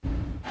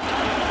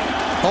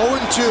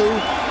0-2,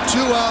 2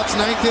 outs,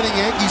 ninth inning,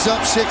 Yankees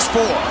up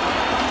 6-4.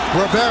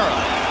 Rivera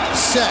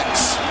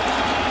sets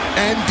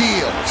and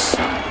deals.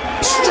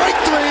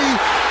 Strike three,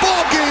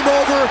 ball game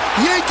over,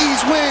 Yankees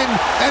win,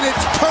 and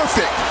it's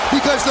perfect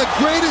because the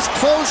greatest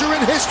closer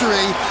in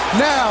history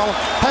now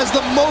has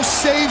the most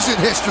saves in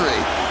history.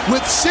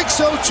 With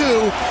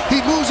 6:02,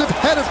 he moves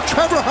ahead of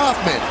Trevor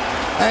Hoffman,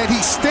 and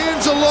he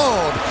stands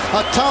alone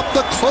atop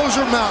the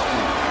closer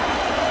mountain.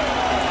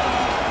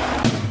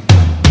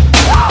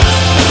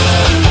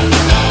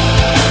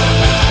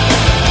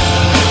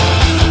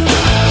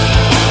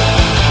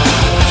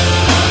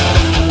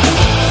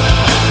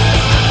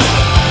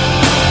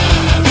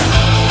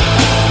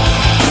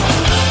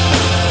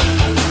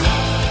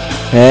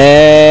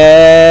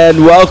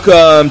 And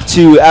welcome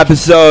to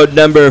episode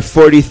number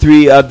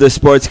 43 of the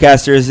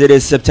Sportscasters. It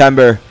is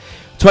September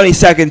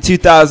 22nd,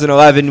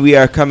 2011. We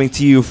are coming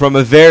to you from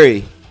a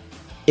very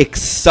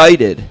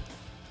excited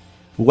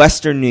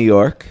Western New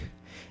York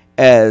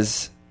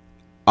as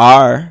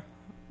our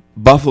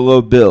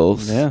Buffalo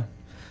Bills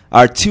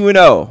are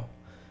 2-0,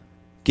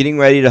 getting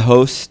ready to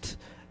host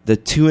the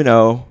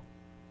 2-0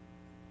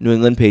 New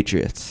England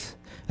Patriots,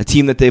 a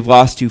team that they've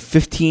lost to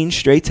 15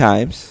 straight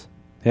times.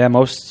 Yeah,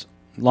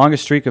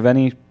 longest streak of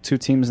any two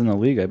teams in the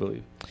league, I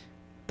believe.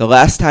 The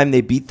last time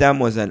they beat them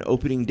was on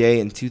opening day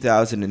in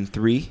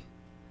 2003,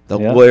 the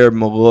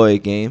Lawyer-Malloy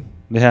game.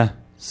 Yeah,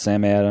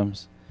 Sam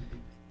Adams.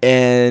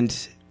 And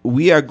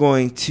we are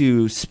going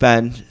to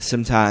spend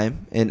some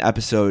time in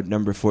episode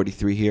number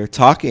 43 here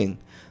talking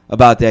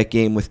about that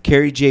game with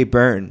Kerry J.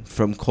 Byrne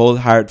from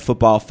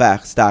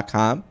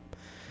ColdHardFootballFacts.com.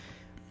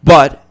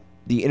 But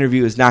the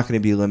interview is not going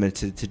to be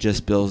limited to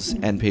just Bills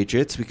and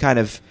Patriots. We kind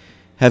of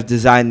have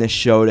designed this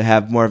show to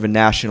have more of a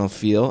national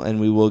feel, and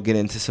we will get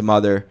into some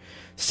other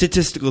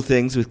statistical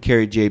things with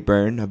Kerry J.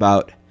 Byrne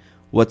about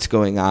what's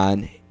going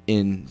on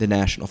in the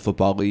National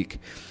Football League.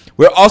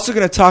 We're also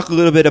going to talk a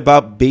little bit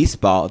about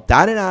baseball.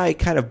 Don and I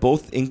kind of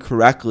both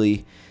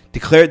incorrectly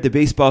declared the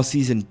baseball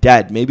season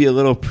dead, maybe a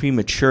little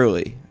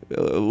prematurely.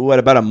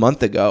 About a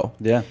month ago?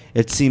 Yeah.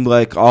 It seemed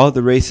like all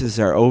the races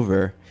are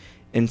over,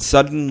 and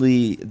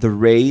suddenly the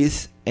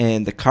Rays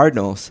and the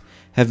Cardinals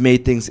have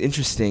made things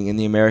interesting in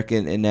the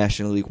American and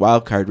National League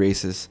wildcard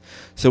races.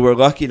 So we're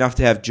lucky enough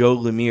to have Joe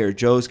Lemire.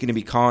 Joe's going to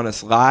be calling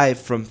us live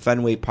from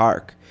Fenway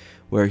Park,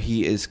 where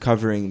he is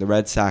covering the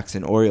Red Sox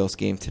and Orioles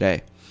game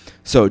today.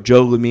 So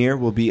Joe Lemire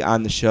will be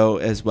on the show,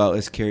 as well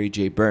as Kerry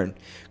J. Byrne.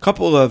 A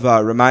couple of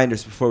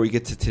reminders before we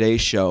get to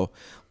today's show.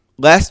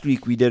 Last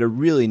week we did a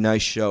really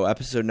nice show,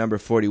 episode number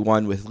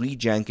 41, with Lee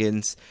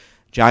Jenkins,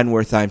 John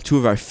Wertheim, two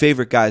of our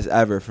favorite guys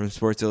ever from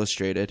Sports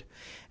Illustrated.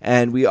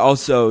 And we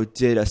also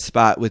did a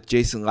spot with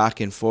Jason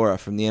Lockenfora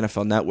from the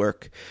NFL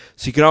Network.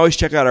 So you can always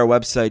check out our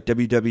website,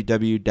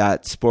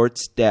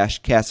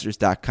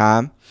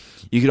 www.sports-casters.com.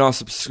 You can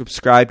also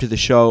subscribe to the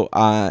show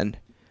on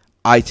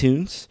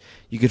iTunes.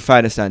 You can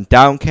find us on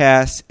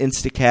Downcast,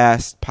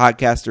 Instacast,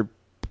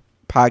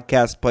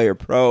 Podcast Player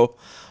Pro,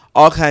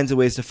 all kinds of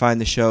ways to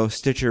find the show,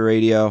 Stitcher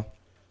Radio.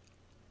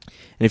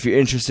 And if you're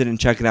interested in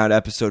checking out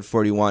episode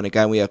 41,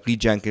 again, we have Lee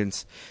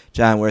Jenkins,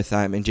 John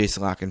Wertheim, and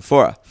Jason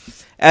Lockenfora.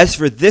 As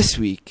for this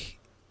week,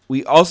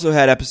 we also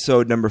had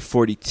episode number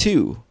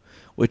 42,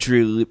 which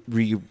we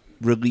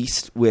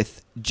released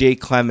with Jay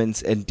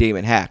Clemens and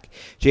Damon Hack.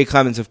 Jay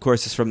Clemens, of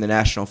course, is from the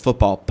National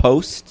Football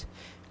Post,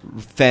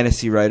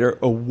 fantasy writer,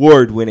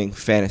 award-winning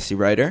fantasy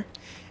writer.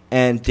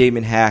 And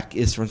Damon Hack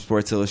is from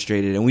Sports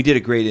Illustrated, and we did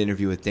a great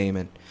interview with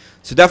Damon.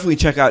 So definitely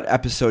check out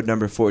episode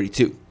number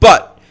 42.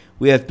 But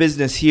we have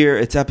business here.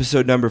 It's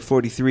episode number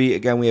 43.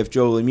 Again, we have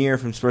Joe Lemire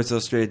from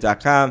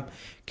SportsIllustrated.com,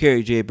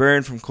 Kerry J.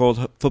 Byrne from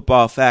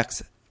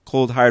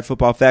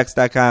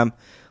ColdHardFootballFacts.com.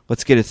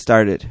 Let's get it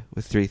started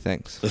with three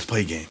things. Let's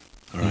play a game.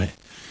 All right.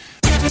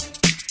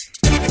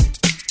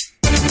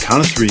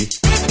 Count of three.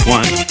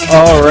 1.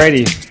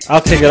 Alrighty.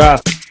 I'll take it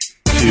off. 2.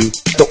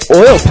 The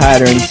oil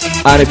patterns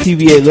on a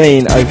PBA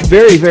lane are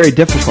very, very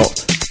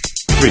difficult.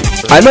 3.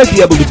 I might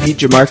be able to beat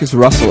Jamarcus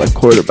Russell at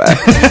quarterback.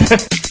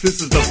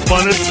 This is the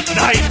funnest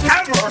night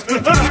ever.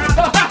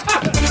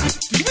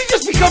 Did we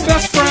just become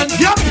best friends?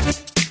 Yep.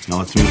 Now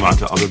let's move on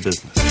to other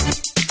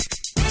business.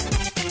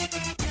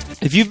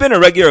 If you've been a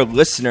regular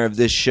listener of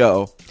this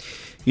show,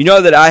 you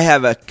know that I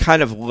have a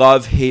kind of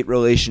love-hate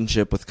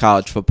relationship with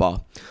college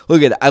football.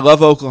 Look at it. I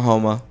love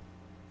Oklahoma.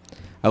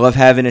 I love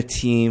having a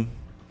team.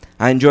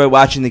 I enjoy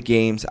watching the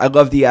games. I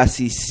love the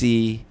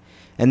SEC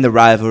and the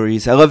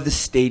rivalries. I love the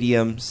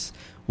stadiums.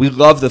 We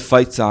love the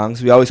fight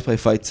songs. We always play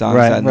fight songs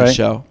on the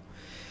show.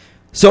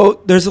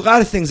 So there's a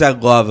lot of things I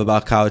love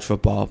about college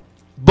football.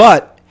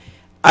 But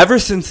ever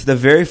since the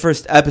very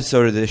first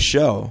episode of this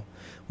show,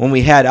 when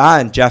we had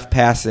on Jeff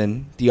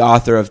Passan, the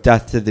author of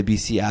Death to the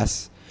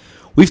BCS,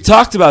 we've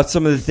talked about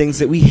some of the things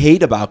that we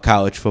hate about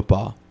college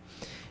football.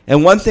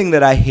 And one thing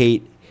that I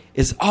hate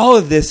is all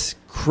of this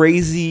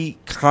crazy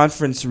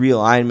conference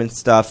realignment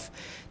stuff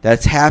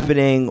that's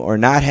happening or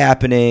not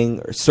happening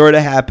or sort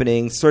of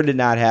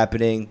not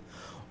happening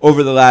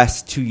over the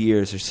last 2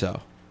 years or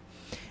so.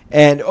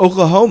 And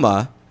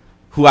Oklahoma,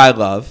 who I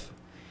love,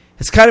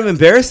 has kind of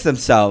embarrassed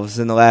themselves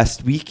in the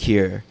last week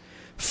here,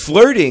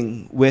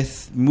 flirting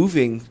with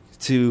moving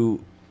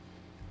to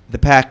the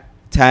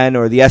Pac-10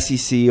 or the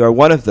SEC or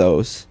one of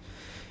those,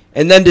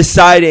 and then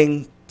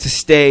deciding to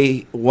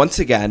stay once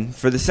again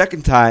for the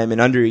second time in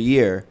under a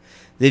year.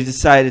 They've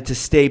decided to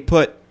stay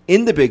put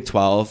in the Big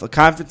 12, a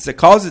conference that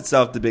calls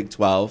itself the Big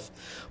 12,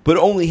 but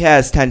only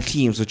has 10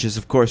 teams, which is,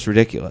 of course,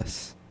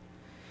 ridiculous.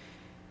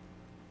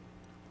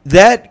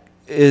 That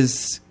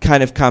is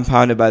kind of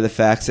compounded by the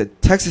fact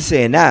that Texas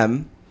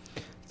A&M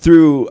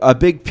threw a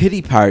big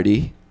pity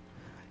party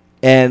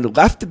and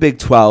left the Big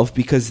 12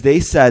 because they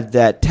said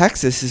that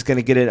Texas is going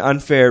to get an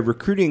unfair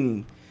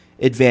recruiting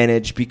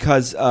advantage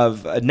because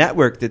of a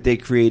network that they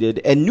created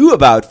and knew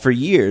about for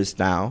years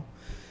now.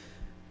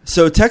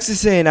 So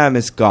Texas A&M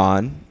is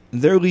gone.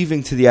 They're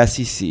leaving to the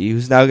SEC,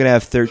 who's now going to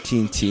have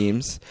 13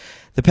 teams.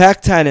 The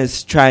Pac-10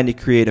 is trying to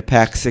create a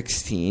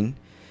Pac-16.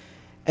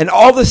 And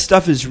all this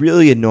stuff is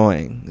really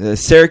annoying.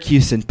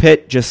 Syracuse and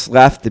Pitt just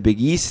left the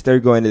Big East. They're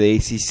going to the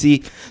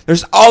ACC.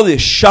 There's all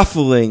this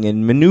shuffling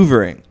and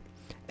maneuvering.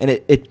 And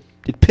it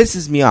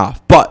pisses me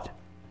off. But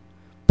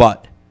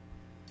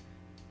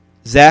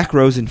Zach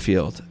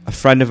Rosenfield, a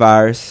friend of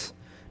ours,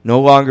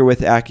 no longer with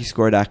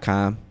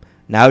AccuScore.com,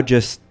 now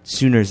just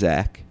Sooner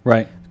Zach.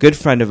 Right. Good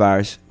friend of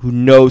ours who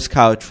knows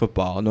college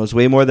football, knows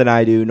way more than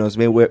I do, knows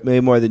way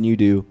more than you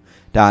do,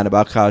 Don,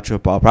 about college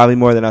football, probably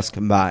more than us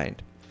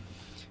combined.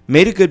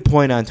 Made a good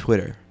point on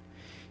Twitter.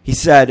 He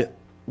said,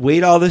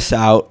 wait all this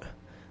out,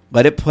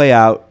 let it play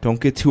out, don't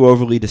get too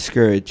overly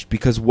discouraged,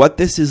 because what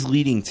this is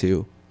leading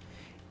to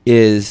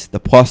is the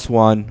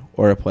 +1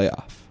 or a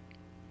playoff.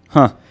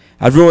 Huh.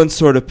 Everyone's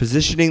sort of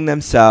positioning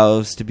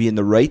themselves to be in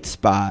the right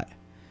spot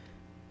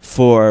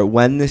for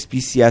when this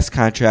BCS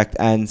contract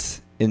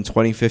ends in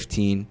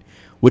 2015,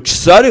 which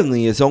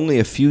suddenly is only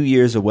a few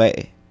years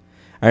away.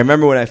 I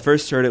remember when I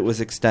first heard it was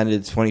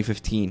extended to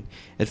 2015,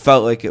 it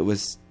felt like it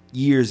was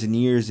years and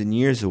years and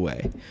years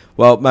away.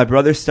 Well, my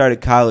brother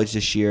started college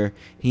this year.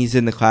 He's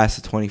in the class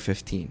of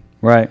 2015.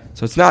 Right.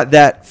 So it's not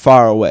that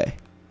far away.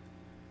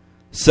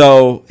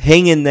 So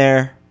hang in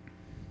there.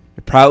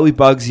 It probably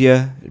bugs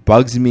you. It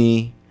bugs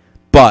me.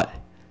 But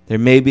there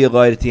may be a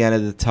light at the end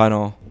of the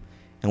tunnel,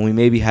 and we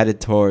may be headed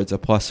towards a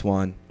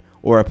 +1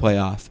 or a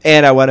playoff.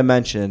 And I want to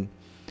mention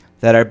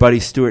that our buddy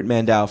Stuart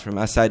Mandel from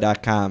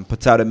SI.com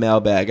puts out a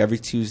mailbag every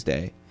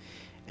Tuesday,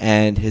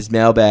 and his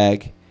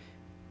mailbag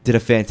did a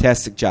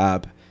fantastic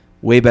job,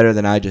 way better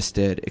than I just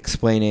did,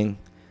 explaining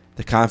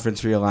the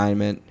conference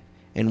realignment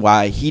and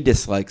why he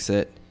dislikes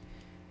it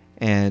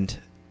and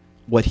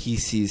what he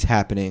sees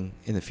happening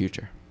in the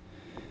future.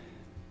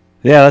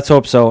 Yeah, let's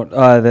hope so,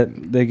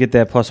 that they get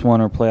that +1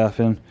 or playoff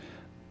in.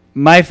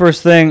 My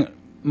first thing,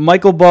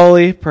 Michael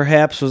Boley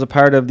perhaps was a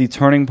part of the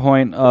turning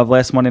point of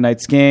last Monday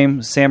night's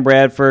game. Sam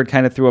Bradford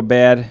kind of threw a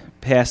bad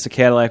pass to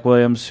Cadillac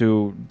Williams,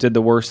 who did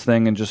the worst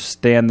thing and just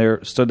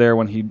stood there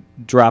when he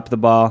dropped the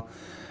ball.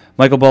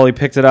 Michael Boley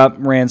picked it up,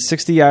 ran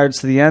 60 yards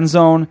to the end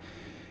zone,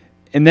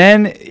 and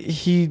then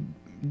he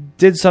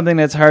did something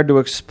that's hard to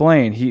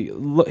explain.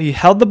 He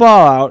held the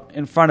ball out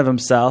in front of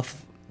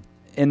himself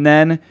and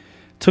then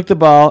took the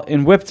ball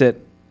and whipped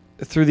it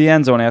through the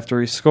end zone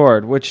after he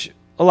scored, which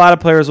a lot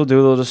of players will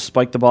do. They'll just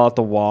spike the ball at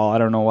the wall. I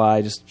don't know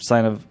why, just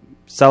sign of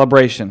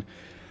celebration.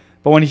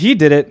 But when he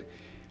did it,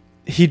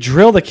 he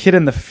drilled a kid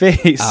in the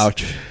face.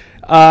 Ouch.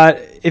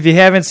 If you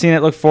haven't seen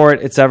it, look for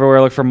it. It's everywhere.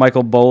 Look for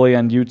Michael Boley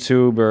on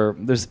YouTube, or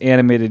there's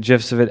animated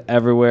GIFs of it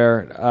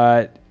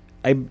everywhere.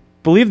 I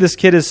believe this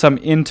kid is some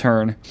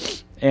intern,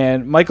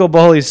 and Michael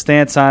Boley's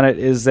stance on it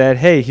is that,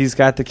 hey, he's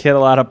got the kid a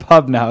lot of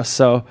pub now.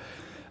 So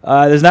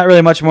there's not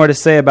really much more to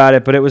say about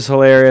it, but it was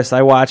hilarious.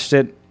 I watched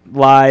it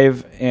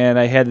live, and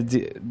I had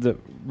to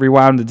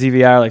rewound the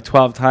DVR like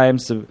 12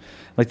 times. Did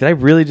I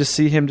really just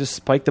see him just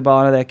spike the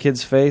ball into that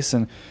kid's face?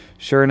 And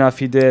sure enough,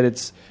 he did.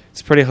 It's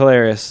pretty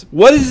hilarious.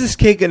 What is this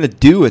kid going to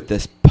do with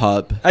this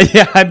pub?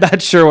 Yeah, I'm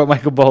not sure what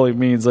Michael Boley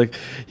means. Like,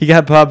 he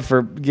got pub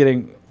for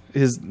getting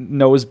his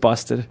nose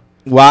busted.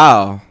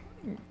 Wow.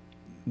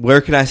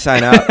 Where can I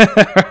sign up?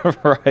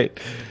 Right.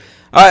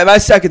 All right, my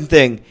second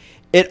thing.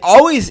 It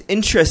always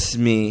interests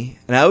me,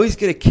 and I always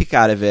get a kick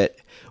out of it,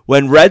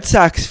 when Red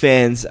Sox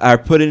fans are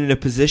put in a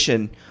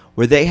position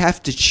where they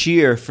have to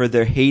cheer for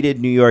their hated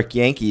New York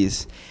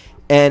Yankees.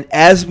 And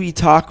as we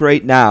talk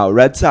right now,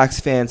 Red Sox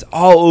fans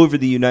all over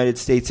the United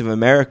States of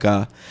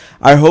America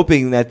are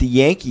hoping that the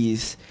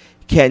Yankees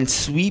can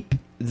sweep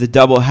the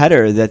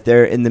doubleheader that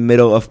they're in the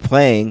middle of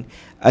playing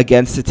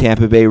against the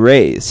Tampa Bay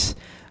Rays.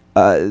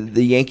 The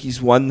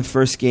Yankees won the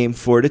first game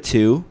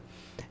 4-2,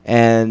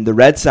 and the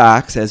Red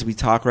Sox, as we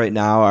talk right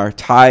now, are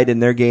tied in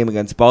their game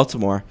against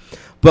Baltimore.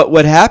 But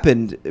what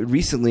happened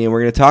recently, and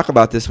we're going to talk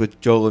about this with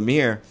Joe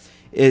Lemire,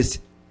 is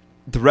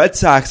the Red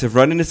Sox have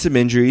run into some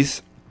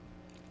injuries.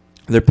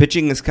 Their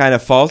pitching has kind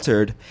of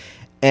faltered,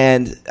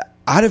 and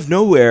out of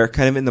nowhere,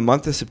 kind of in the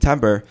month of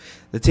September,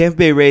 the Tampa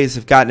Bay Rays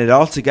have gotten it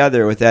all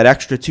together with that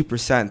extra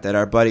 2% that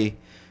our buddy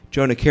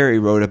Jonah Carey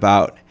wrote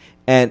about,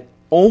 and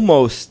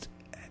almost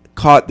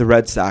caught the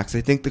Red Sox.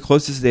 I think the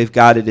closest they've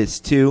got it is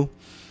 2,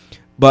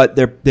 But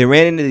they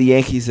ran into the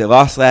Yankees. They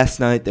lost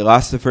last night. They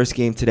lost the first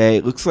game today.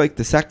 It looks like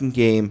the second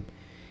game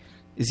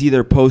is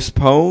either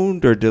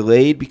postponed or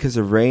delayed because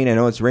of rain. I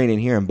know it's raining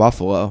here in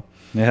Buffalo.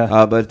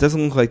 Yeah. But it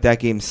doesn't look like that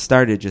game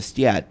started just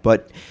yet.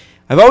 But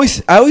I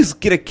always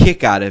get a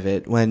kick out of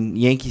it when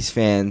Yankees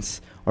fans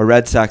or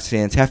Red Sox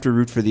fans have to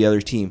root for the other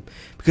team.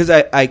 Because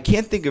I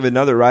can't think of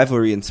another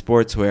rivalry in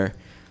sports where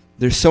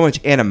there's so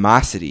much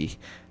animosity,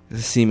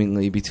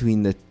 seemingly,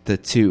 between the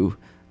two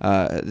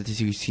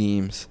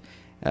teams,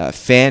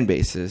 fan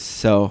bases.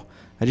 So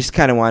I just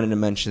kind of wanted to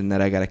mention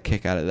that I got a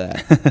kick out of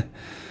that.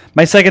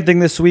 My second thing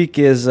this week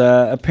is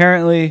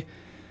apparently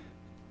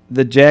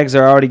the Jags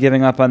are already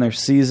giving up on their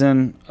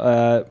season.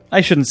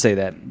 I shouldn't say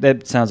that.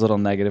 That sounds a little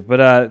negative.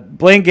 But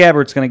Blaine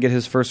Gabbert's going to get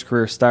his first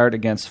career start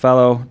against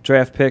fellow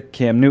draft pick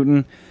Cam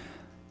Newton.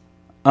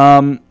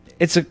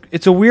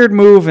 It's a weird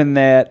move in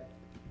that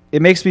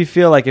it makes me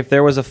feel like if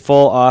there was a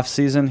full off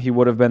season, he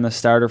would have been the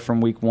starter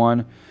from week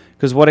one.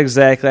 Because what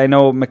exactly? I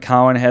know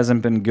McCown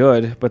hasn't been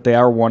good, but they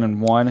are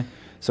 1-1.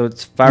 So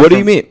it's far. What do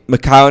you mean?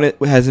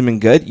 McCown hasn't been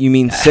good? You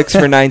mean 6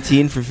 for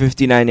 19 for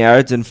 59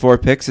 yards and 4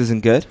 picks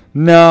isn't good?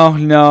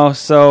 No.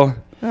 So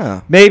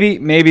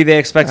maybe they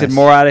expected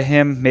more out of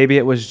him. Maybe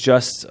it was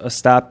just a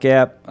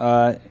stopgap.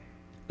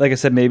 Like I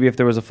said, maybe if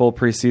there was a full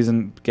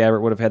preseason,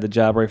 Gabbert would have had the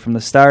job right from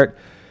the start.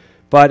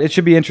 But it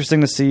should be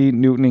interesting to see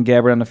Newton and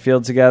Gabbert on the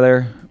field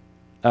together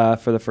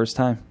for the first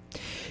time.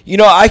 You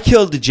know, I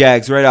killed the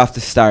Jags right off the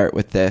start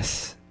with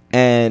this.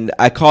 And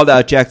I called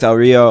out Jack Del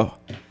Rio.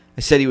 I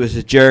said he was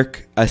a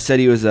jerk. I said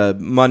he was a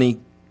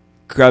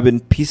money-grubbing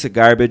piece of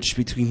garbage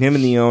between him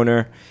and the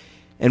owner.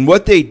 And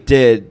what they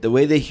did, the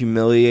way they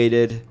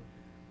humiliated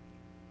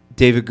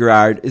David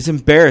Garrard, is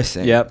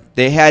embarrassing. Yep.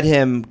 They had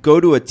him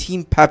go to a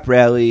team pep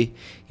rally.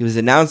 He was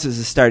announced as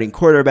a starting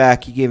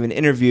quarterback. He gave an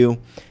interview.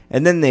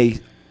 And then they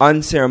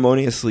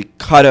unceremoniously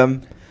cut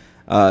him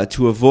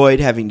to avoid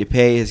having to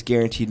pay his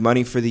guaranteed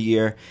money for the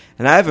year.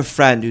 And I have a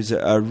friend who's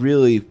a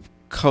really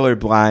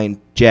colorblind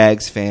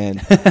Jags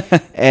fan,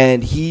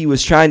 and he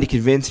was trying to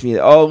convince me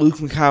that, Luke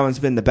McCown's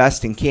been the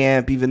best in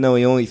camp, even though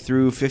he only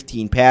threw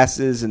 15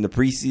 passes in the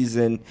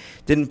preseason,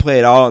 didn't play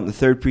at all in the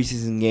third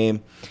preseason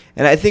game.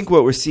 And I think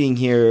what we're seeing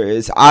here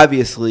is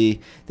obviously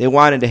they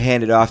wanted to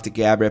hand it off to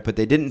Gabbert, but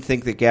they didn't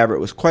think that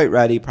Gabbert was quite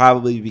ready,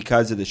 probably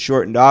because of the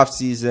shortened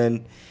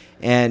offseason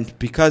and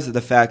because of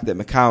the fact that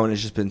McCown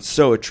has just been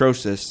so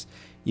atrocious.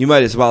 You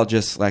might as well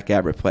just let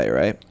Gabbert play,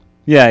 right?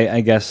 Yeah,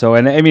 I guess so.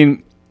 And I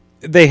mean,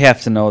 they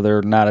have to know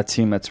they're not a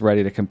team that's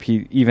ready to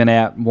compete, even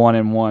at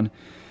 1-1.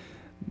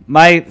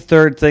 My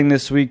third thing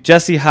this week,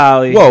 Jesse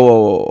Holley.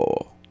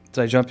 Whoa.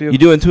 Did I jump you? You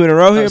doing 2 in a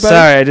row here, buddy?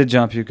 Sorry, I did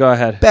jump you. Go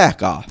ahead.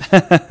 Back off.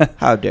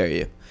 How dare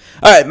you?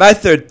 All right, my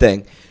third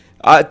thing.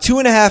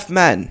 2.5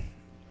 Men.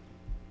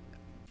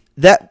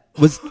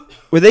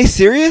 Were they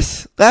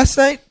serious last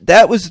night?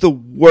 That was the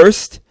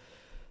worst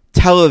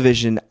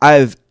television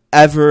I've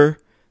ever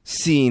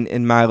seen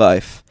in my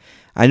life.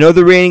 I know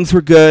the ratings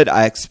were good.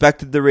 I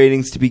expected the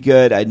ratings to be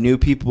good. I knew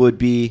people would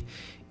be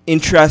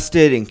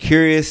interested and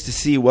curious to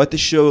see what the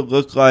show would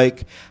look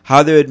like,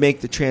 how they would make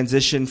the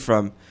transition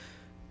from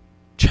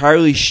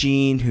Charlie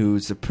Sheen,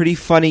 who's a pretty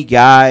funny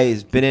guy,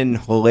 has been in a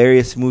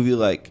hilarious movie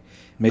like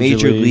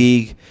Major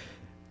League,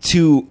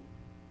 to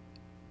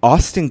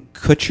Austin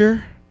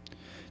Kutcher.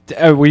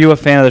 Were you a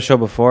fan of the show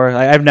before?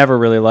 I've never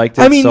really liked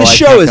it. I mean, so the I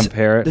show can't is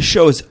compare it. The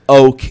show is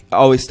okay. I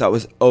always thought it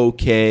was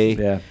okay.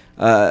 Yeah.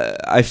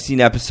 I've seen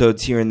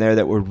episodes here and there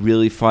that were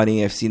really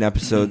funny. I've seen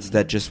episodes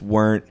that just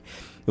weren't.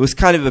 It was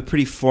kind of a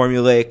pretty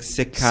formulaic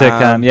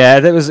sitcom. Yeah,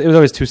 it was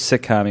always too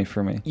sitcom-y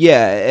for me.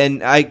 Yeah,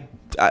 and I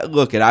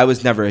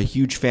was never a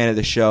huge fan of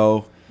the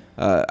show.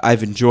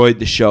 I've enjoyed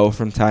the show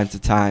from time to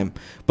time,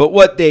 but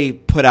what they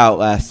put out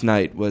last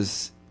night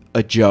was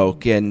a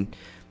joke, and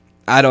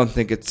I don't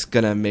think it's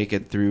gonna make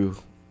it through.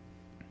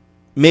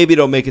 Maybe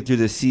it'll make it through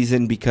the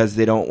season because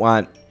they don't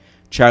want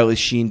Charlie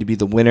Sheen to be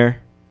the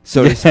winner,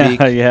 so to speak.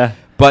 Yeah.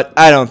 But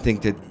I don't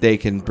think that they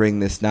can bring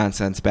this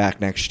nonsense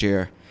back next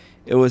year.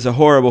 It was a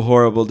horrible,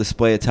 horrible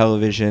display of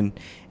television,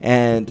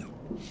 and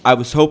I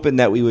was hoping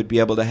that we would be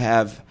able to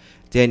have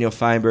Daniel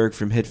Feinberg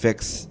from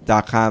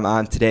HitFix.com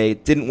on today.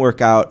 It didn't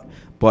work out,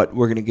 but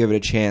we're going to give it a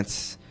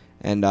chance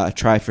and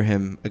try for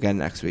him again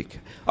next week.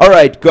 All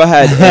right, go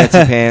ahead,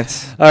 Nancy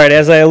Pants. All right,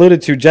 as I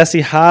alluded to,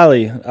 Jesse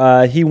Holley,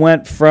 he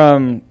went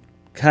from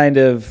kind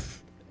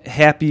of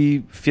happy,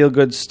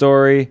 feel-good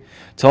story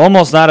to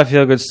almost not a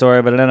feel-good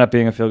story, but it ended up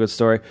being a feel-good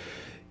story.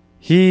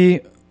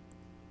 He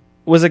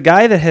was a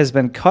guy that has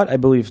been cut, I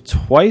believe,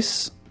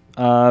 twice.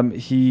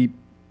 He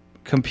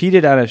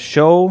competed on a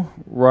show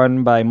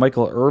run by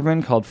Michael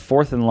Irvin called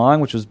Fourth and Long,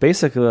 which was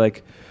basically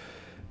like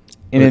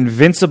an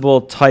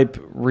Invincible-type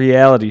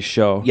reality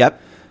show.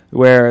 Yep.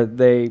 Where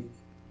they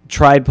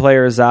tried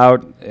players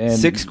out. And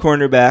 6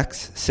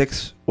 cornerbacks,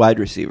 6 wide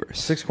receivers.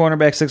 6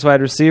 cornerbacks, 6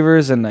 wide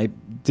receivers, and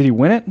did he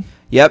win it?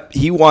 Yep,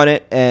 he won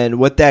it, and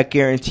what that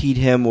guaranteed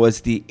him was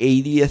the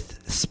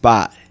 80th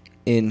spot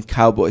in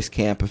Cowboys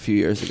camp a few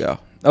years ago.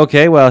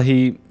 Okay, well,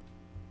 he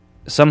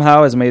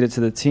somehow has made it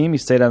to the team. He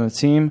stayed on the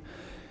team,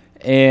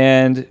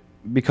 and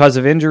because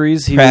of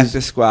injuries. He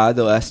Practice squad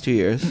the last 2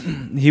 years.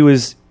 He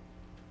was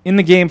in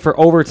the game for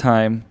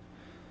overtime.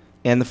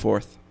 And the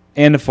fourth.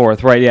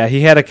 Right, yeah.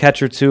 He had a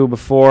catch or two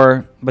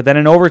before, but then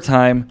in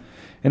overtime.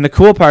 And the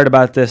cool part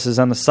about this is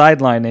on the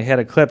sideline, they had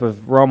a clip of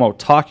Romo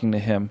talking to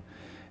him.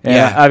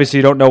 And obviously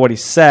you don't know what he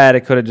said.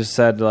 It could have just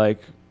said,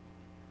 like,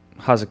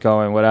 how's it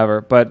going, whatever.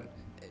 But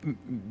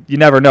you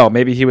never know.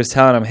 Maybe he was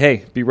telling him,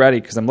 hey, be ready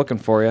because I'm looking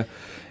for you.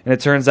 And it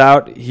turns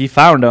out he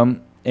found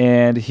him,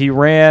 and he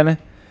ran,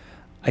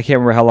 I can't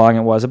remember how long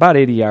it was, about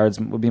 80 yards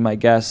would be my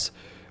guess,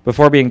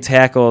 before being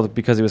tackled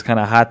because he was kind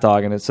of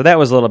hot-dogging it. So that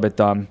was a little bit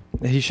dumb.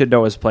 He should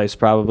know his place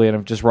probably and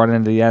have just run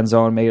into the end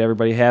zone, made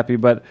everybody happy.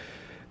 But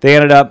they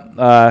ended up,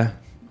 I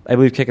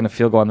believe, kicking a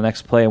field goal on the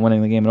next play and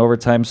winning the game in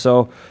overtime.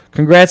 So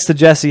congrats to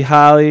Jesse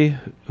Holley,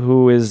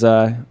 who is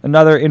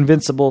another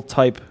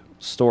invincible-type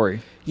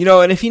story. You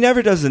know, and if he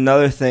never does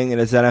another thing in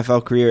his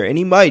NFL career, and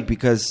he might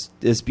because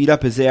as beat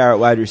up as they are at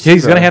wide receiver.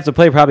 He's going to have to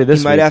play probably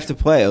this week. He might have to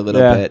play a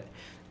little bit.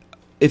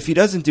 If he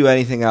doesn't do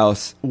anything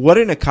else, what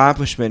an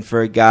accomplishment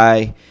for a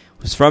guy who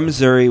was from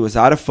Missouri, was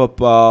out of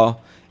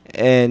football,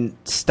 and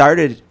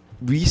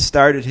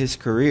restarted his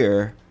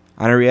career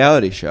on a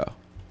reality show.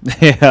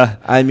 Yeah.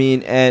 I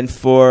mean, and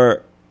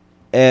for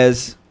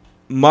as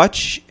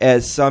much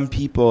as some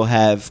people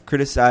have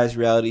criticized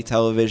reality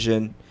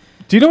television.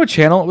 Do you know what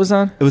channel it was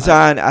on? It was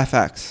on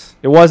FX.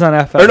 It was on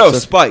FX. Or no,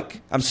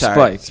 Spike. I'm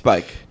sorry.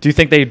 Spike. Do you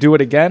think they do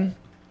it again?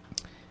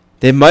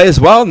 They might as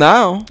well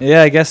now.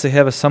 Yeah, I guess they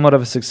have a somewhat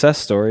of a success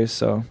story.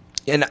 So,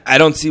 and I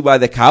don't see why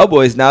the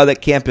Cowboys, now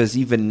that camp is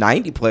even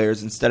 90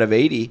 players instead of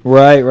 80.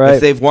 Right.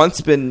 If they've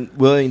once been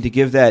willing to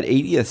give that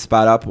 80th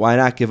spot up, why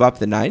not give up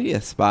the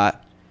 90th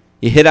spot?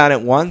 You hit on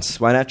it once,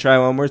 why not try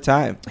one more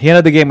time? He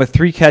ended the game with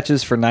 3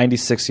 catches for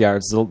 96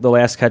 yards, the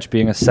last catch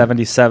being a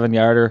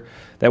 77-yarder.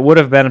 That would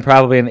have been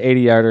probably an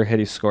 80-yarder had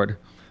he scored.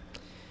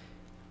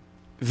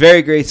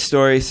 Very great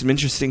story. Some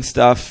interesting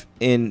stuff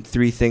in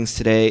 3 Things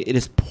today. It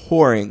is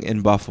pouring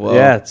in Buffalo.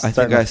 Yeah, it's I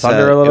think I thunder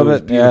said a little it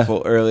was bit.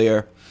 beautiful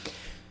earlier.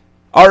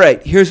 All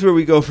right, here's where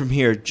we go from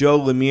here. Joe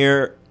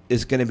Lemire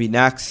is going to be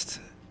next.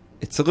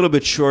 It's a little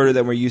bit shorter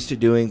than we're used to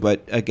doing,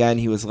 but again,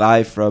 he was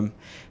live from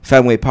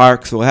Fenway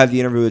Park, so we'll have the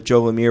interview with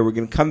Joe Lemire. We're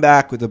going to come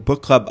back with a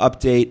book club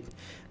update.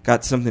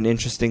 Got something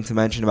interesting to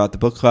mention about the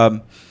book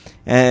club.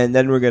 And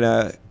then we're going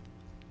to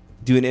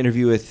do an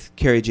interview with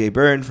Kerry J.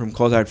 Byrne from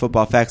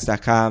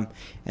ColdHardFootballFacts.com,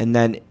 and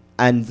then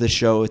end the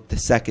show with the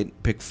second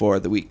Pick 4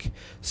 of the week.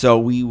 So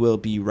we will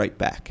be right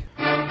back.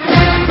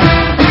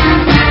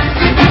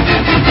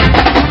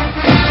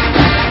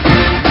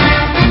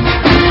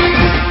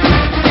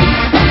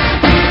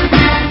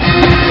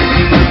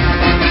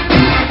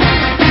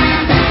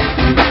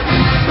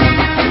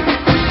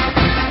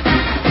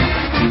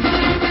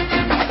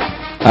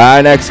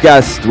 Our next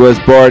guest was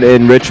born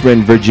in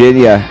Richmond,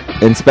 Virginia,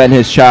 and spent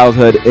his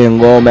childhood in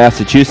Lowell,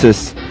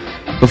 Massachusetts,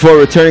 before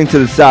returning to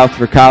the South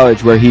for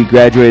college, where he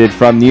graduated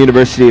from the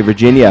University of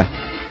Virginia.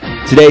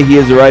 Today, he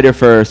is a writer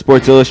for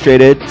Sports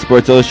Illustrated,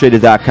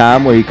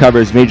 sportsillustrated.com, where he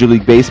covers Major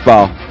League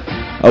Baseball.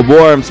 A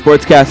warm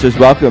sportscaster's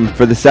welcome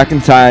for the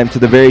second time to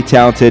the very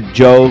talented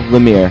Joe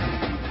Lemire.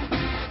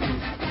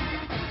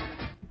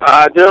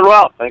 Doing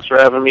well. Thanks for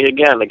having me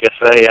again. I guess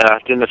I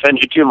didn't offend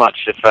you too much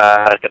if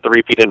I got the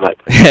repeat invite.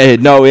 Hey,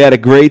 no, we had a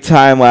great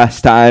time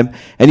last time.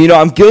 And, you know,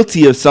 I'm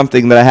guilty of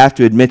something that I have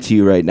to admit to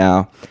you right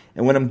now.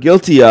 And what I'm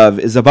guilty of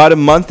is about a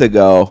month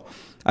ago,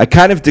 I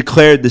kind of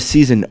declared the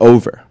season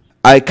over.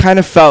 I kind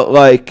of felt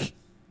like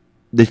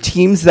the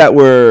teams that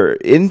were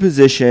in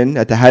position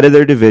at the head of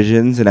their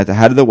divisions and at the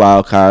head of the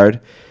wild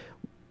card,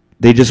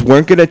 they just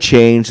weren't going to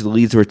change. The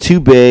leads were too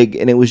big,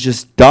 and it was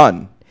just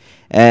done.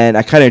 And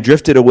I kind of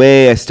drifted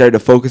away. I started to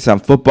focus on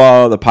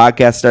football. The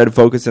podcast started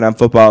focusing on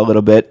football a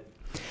little bit.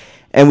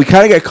 And we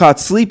kind of got caught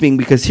sleeping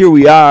because here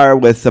we are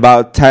with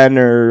about 10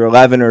 or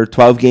 11 or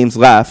 12 games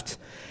left.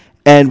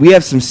 And we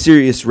have some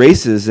serious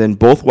races in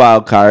both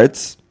wild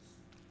cards.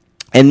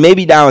 And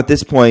maybe now at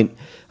this point,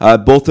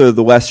 both of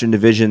the Western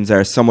divisions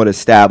are somewhat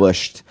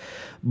established.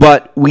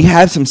 But we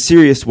have some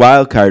serious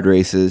wild card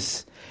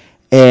races.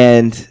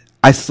 And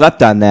I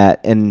slept on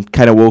that and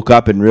kind of woke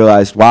up and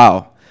realized,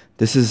 wow,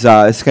 this is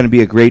going to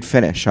be a great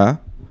finish, huh?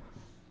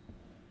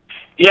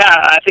 Yeah,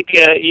 I think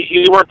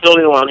you weren't the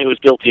only one who was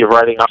guilty of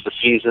writing off the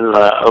season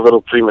a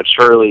little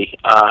prematurely.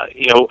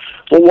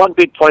 One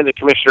big point that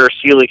Commissioner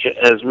Seelig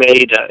has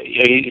made,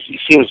 he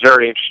seems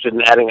very interested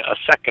in adding a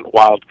second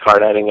wild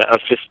card, adding a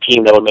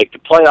 15 that would make the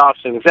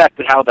playoffs, and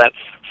exactly how that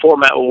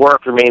format will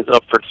work remains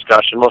up for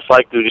discussion. Most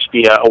likely it would just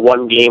be a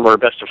one-game or a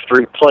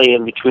best-of-3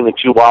 play-in between the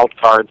two wild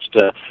cards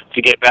to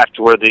get back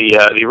to where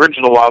the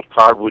original wild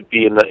card would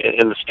be in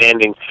the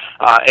standing.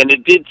 And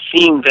it did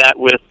seem that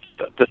with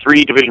the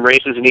 3 division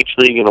races in each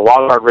league and a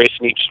wild card race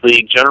in each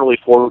league, generally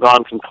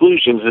foregone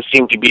conclusions, this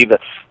seemed to be the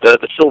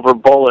silver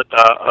bullet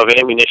of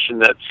ammunition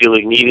that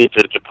Seelig needed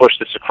to push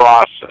this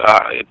across.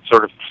 It's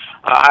sort of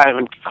I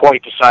haven't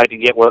quite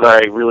decided yet whether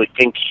I really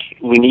think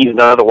we need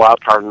another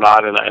wild card or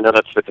not, and I know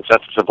that's the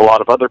consensus of a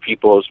lot of other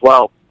people as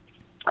well.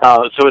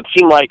 So it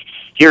seemed like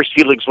here's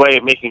Selig's way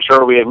of making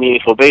sure we have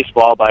meaningful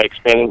baseball by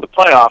expanding the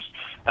playoffs.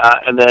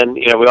 And then,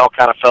 we all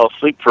kind of fell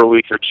asleep for a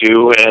week or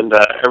two, and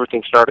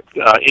everything started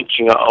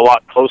inching a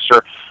lot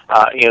closer.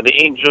 The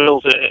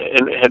Angels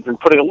had been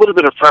putting a little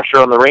bit of pressure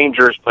on the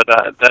Rangers, but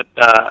that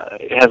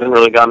hasn't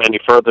really gone any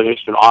further.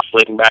 It's been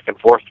oscillating back and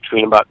forth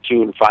between about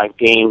 2 and 5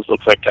 games.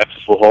 Looks like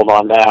Texas will hold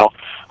on now.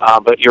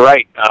 But you're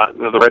right.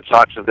 The Red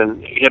Sox have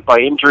been hit by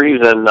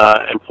injuries and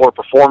poor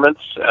performance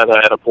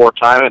at a poor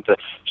time,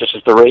 just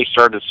as the Rays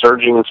started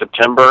surging in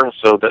September.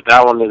 So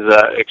that one is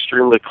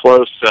extremely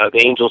close.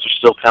 The Angels are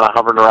still kind of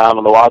hovering around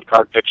on the wild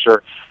card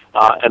picture.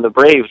 And the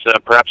Braves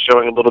perhaps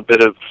showing a little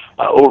bit of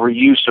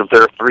overuse of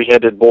their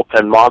three-headed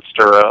bullpen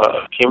monster,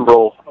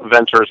 Kimbrel,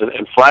 Venters,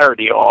 and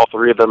Flaherty. All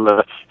three of them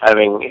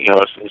having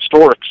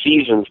historic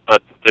seasons,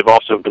 but they've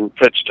also been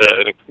pitched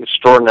an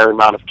extraordinary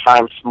amount of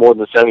times, more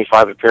than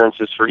 75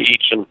 appearances for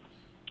each, and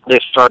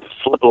they've started to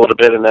slip a little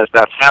bit. And as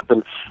that's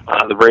happened,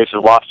 the Braves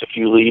have lost a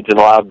few leads and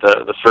allowed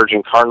the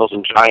surging Cardinals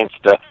and Giants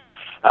to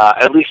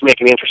at least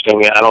make it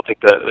interesting. I don't think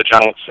the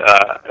Giants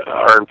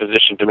are in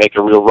position to make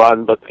a real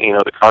run, but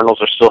the Cardinals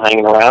are still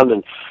hanging around,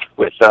 and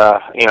with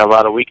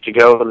about a week to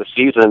go in the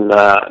season,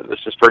 this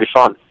is pretty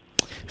fun.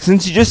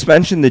 Since you just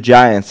mentioned the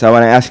Giants, I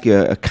want to ask you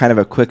a kind of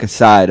a quick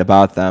aside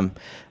about them.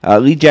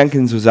 Lee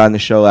Jenkins was on the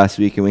show last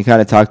week, and we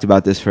kind of talked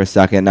about this for a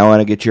second, and I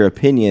want to get your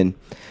opinion.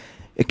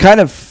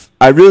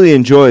 I really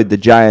enjoyed the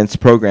Giants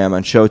program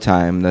on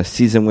Showtime, the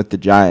season with the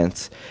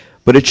Giants.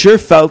 But it sure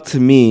felt to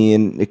me,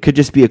 and it could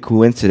just be a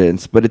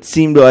coincidence, but it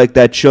seemed like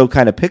that show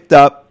kind of picked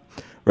up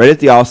right at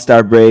the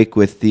All-Star break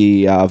with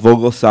the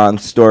Vogelsong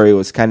story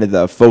was kind of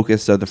the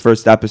focus of the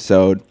first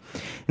episode.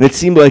 And it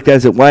seemed like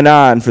as it went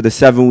on for the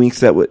 7 weeks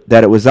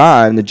that it was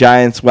on, the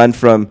Giants went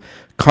from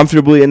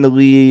comfortably in the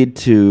lead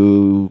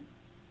to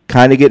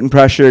kind of getting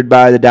pressured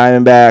by the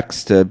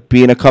Diamondbacks to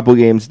being a couple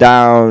games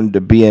down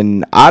to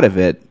being out of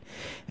it.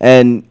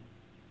 And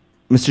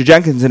Mr.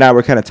 Jenkins and I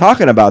were kind of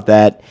talking about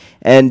that.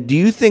 And do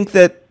you think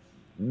that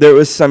there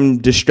was some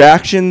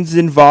distractions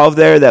involved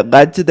there that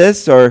led to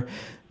this, or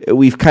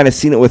we've kind of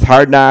seen it with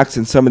Hard Knocks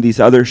and some of these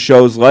other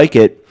shows like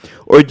it?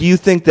 Or do you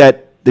think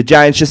that the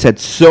Giants just had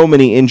so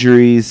many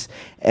injuries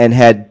and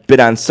had been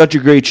on such a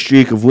great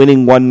streak of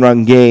winning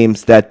one-run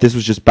games that this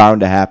was just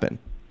bound to happen?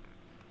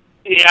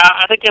 Yeah,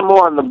 I think I'm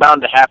more in the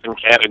bound to happen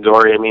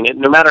category. I mean,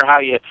 no matter how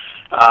you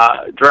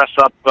dress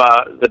up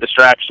the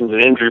distractions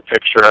and injury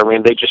picture, I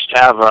mean, they just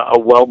have a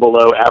well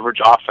below average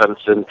offense.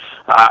 And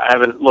I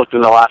haven't looked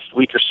in the last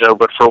week or so,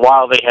 but for a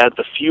while they had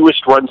the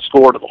fewest runs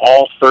scored of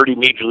all 30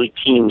 major league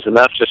teams, and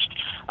that's just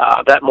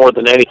that more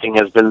than anything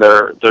has been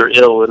their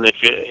ill. And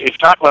if you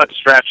talk about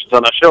distractions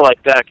on a show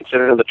like that,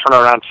 considering the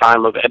turnaround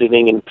time of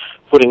editing and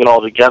putting it all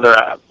together,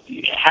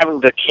 having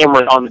the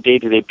camera on the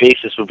day-to-day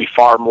basis would be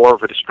far more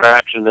of a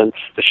distraction than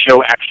the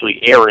show actually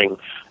airing.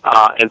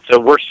 And so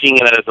we're seeing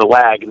it as a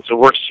lag, and so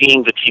we're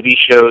seeing the TV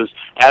shows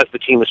as the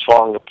team is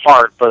falling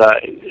apart, but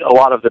a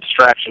lot of the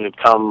distraction had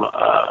come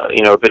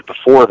a bit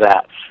before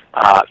that.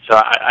 So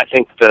I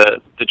think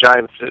the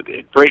Giants,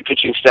 great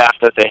pitching staff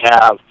that they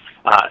have,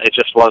 it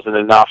just wasn't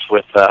enough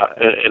with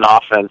an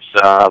offense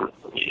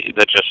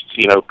that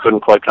just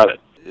couldn't quite cut it.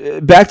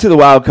 Back to the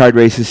wild card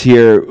races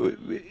here.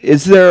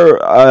 Is there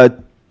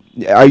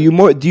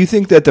do you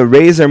think that the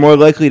Rays are more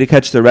likely to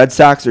catch the Red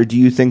Sox, or do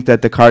you think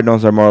that the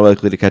Cardinals are more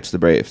likely to catch the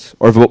Braves,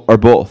 or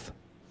both?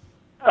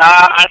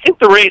 I think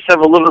the Rays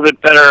have a little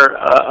bit better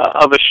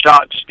of a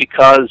shot just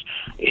because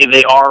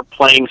they are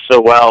playing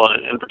so well,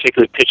 and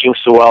particularly pitching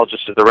so well,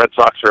 just as the Red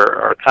Sox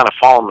are kind of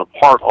falling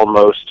apart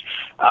almost.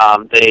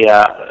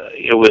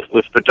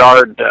 With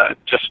Bedard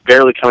just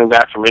barely coming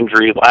back from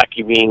injury,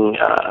 Lackey being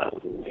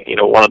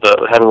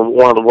having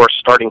one of the worst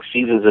starting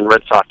seasons in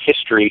Red Sox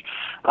history,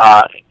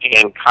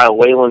 and Kyle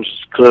Whalen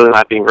just clearly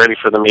not being ready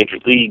for the major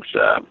leagues,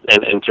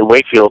 and Tim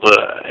Wakefield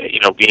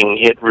being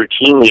hit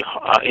routinely,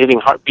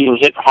 being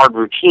hit hard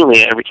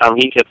routinely every time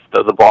he hits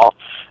the ball.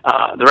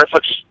 The Red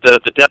Sox,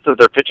 the depth of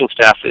their pitching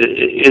staff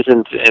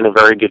isn't in a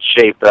very good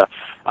shape.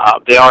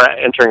 They are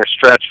entering a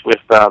stretch with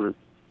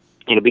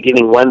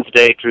beginning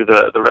Wednesday through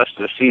the rest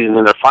of the season.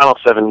 In their final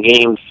 7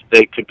 games,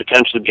 they could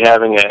potentially be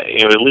having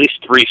at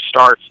least 3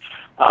 starts,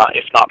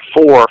 if not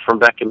 4, from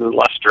Beckham and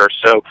Lester.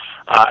 So,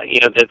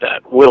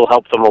 that will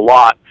help them a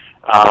lot.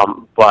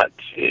 But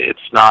it's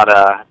not.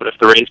 But if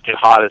the Rays get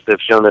hot, as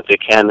they've shown that they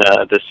can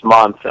this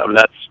month,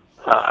 that's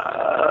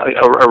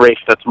a race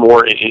that's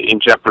more in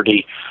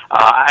jeopardy.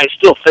 I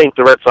still think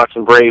the Red Sox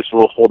and Braves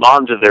will hold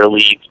on to their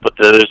leads, but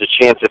there's a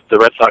chance if the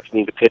Red Sox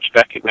need to pitch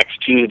Beckett next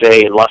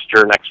Tuesday and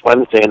Lester next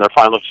Wednesday in their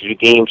final 2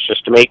 games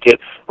just to make it,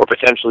 or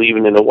potentially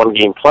even in a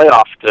 1-game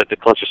playoff to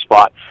clinch a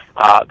spot,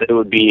 they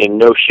would be in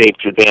no shape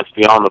to advance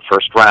beyond the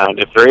first round.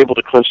 If they're able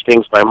to clinch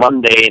things by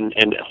Monday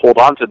and hold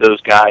on to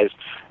those guys,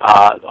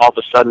 all of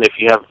a sudden, if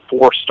you have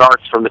 4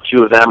 starts from the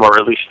 2 of them, or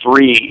at least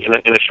 3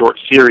 in a short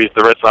series,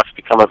 the Red Sox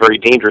become a very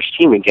dangerous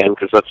team again,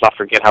 because let's not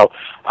forget how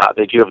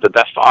they do have the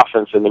best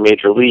offense in the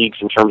major leagues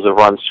in terms of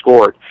runs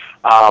scored.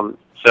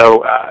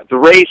 So the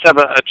Rays have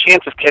a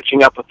chance of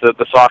catching up with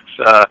the Sox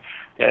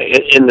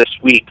in this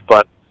week,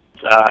 but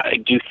I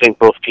do think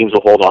both teams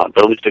will hold on.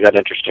 But at least it got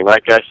interesting,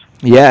 right, guys?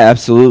 Yeah,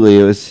 absolutely.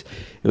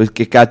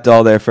 It got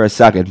dull there for a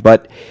second.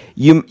 But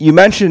you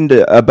mentioned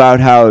about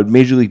how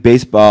Major League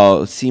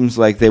Baseball seems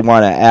like they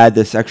want to add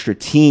this extra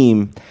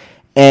team,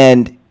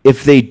 and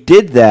if they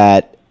did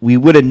that, we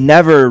would have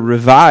never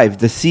revived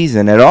the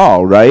season at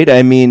all, right?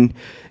 I mean,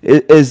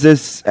 has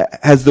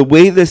the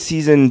way this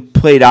season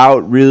played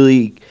out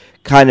really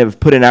kind of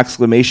put an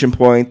exclamation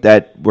point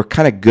that we're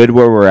kind of good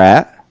where we're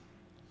at?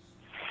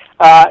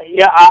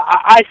 Yeah,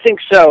 I think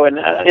so. And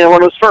when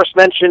it was first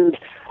mentioned,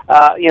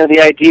 the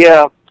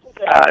idea,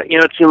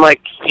 it seemed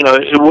like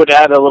it would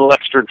add a little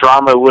extra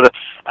drama.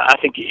 I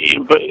think,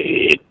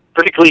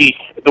 particularly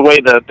the way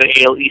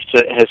the AL East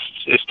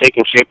has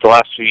taken shape the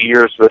last few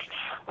years with,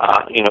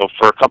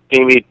 for a couple,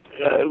 maybe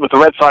with the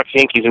Red Sox,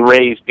 Yankees, and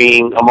Rays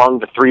being among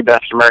the three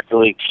best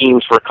American League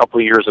teams for a couple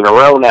of years in a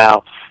row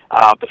now.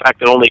 The fact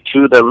that only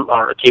two of them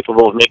are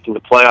capable of making the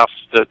playoffs,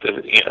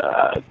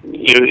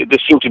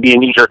 this seemed to be a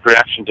knee-jerk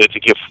reaction to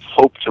give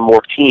hope to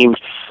more teams.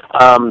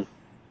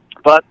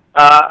 But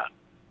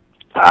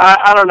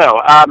I don't know.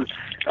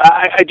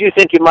 I do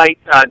think it might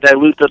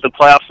dilute the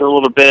playoffs a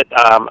little bit.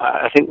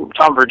 I think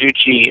Tom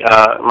Verducci,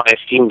 my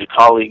esteemed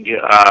colleague,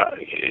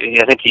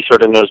 I think he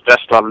sort of knows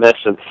best on this,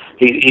 and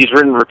he's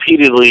written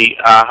repeatedly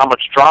how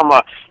much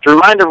drama, to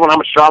remind everyone how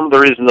much drama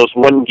there is in those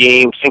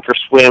one-game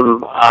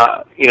sink-or-swim,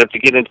 to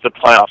get into the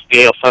playoffs.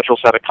 The AL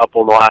Central's had a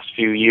couple in the last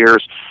few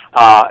years,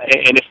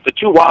 and if the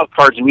two wild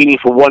cards are meeting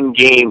for one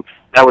game,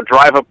 that would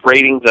drive up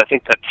ratings. I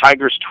think that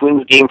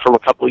Tigers-Twins game from a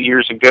couple of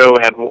years ago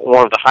had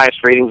one of the highest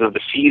ratings of the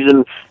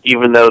season,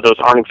 even though those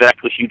aren't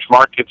exactly huge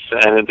markets,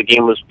 and the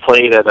game was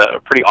played at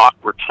a pretty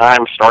awkward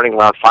time, starting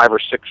around 5 or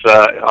 6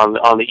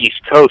 on the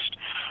East Coast.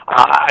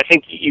 I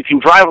think you can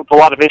drive up a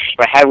lot of interest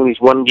by having these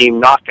one-game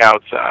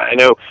knockouts. I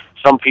know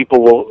some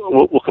people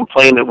will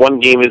complain that one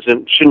game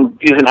isn't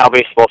how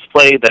baseball's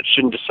played. That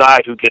shouldn't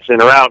decide who gets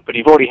in or out. But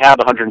you've already had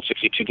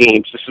 162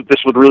 games. This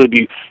would really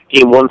be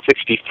game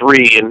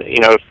 163. And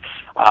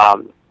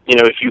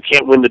if you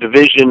can't win the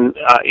division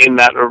in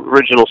that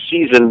original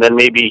season, then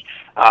maybe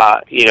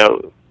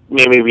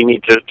maybe we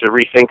need to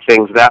rethink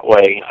things that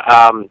way.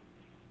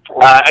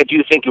 I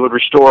do think it would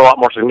restore a lot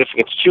more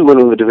significance to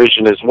winning the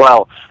division as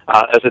well.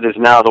 As it is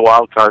now, the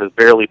wild card is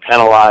barely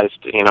penalized,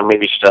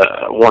 maybe just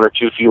one or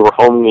two fewer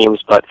home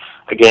games, but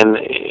again,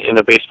 in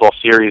a baseball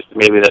series,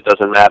 maybe that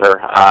doesn't matter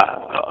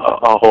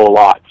a whole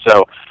lot.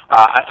 So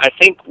I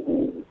think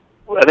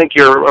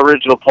your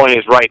original point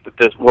is right,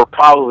 that we're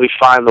probably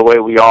fine the way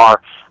we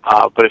are,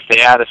 but if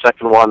they add a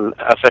second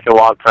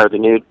wild card, they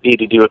need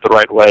to do it the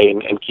right way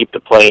and keep the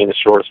play in as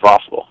short as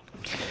possible.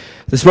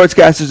 The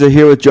Sportscasters are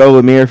here with Joe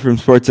Lemire from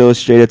Sports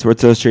Illustrated,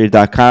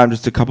 SportsIllustrated.com.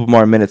 Just a couple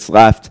more minutes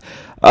left.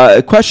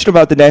 A question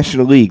about the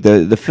National League.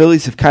 The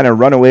Phillies have kind of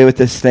run away with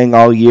this thing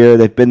all year.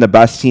 They've been the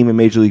best team in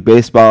Major League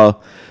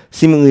Baseball,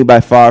 seemingly by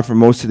far for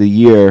most of the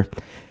year.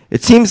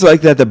 It seems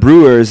like that the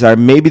Brewers are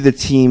maybe the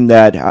team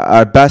that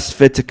are best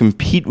fit to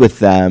compete with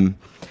them.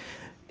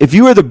 If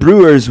you were the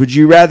Brewers, would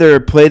you rather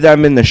play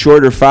them in the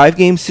shorter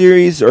 5-game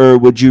series, or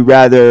would you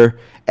rather,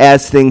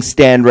 as things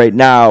stand right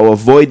now,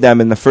 avoid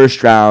them in the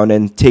first round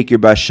and take your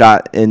best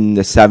shot in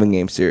the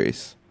 7-game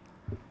series?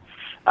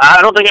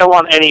 I don't think I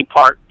want any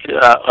part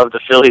of the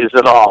Phillies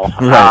at all.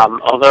 Right.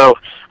 Although,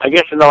 I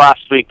guess in the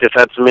last week they've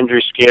had some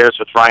injury scares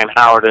with Ryan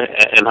Howard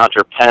and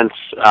Hunter Pence.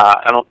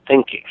 I don't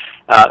think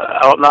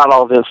not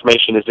all of the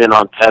information is in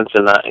on Pence,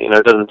 and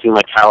it doesn't seem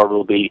like Howard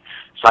will be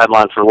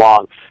sidelined for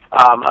long.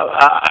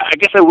 I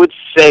guess I would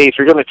say if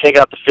you're going to take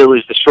out the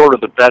Phillies, the shorter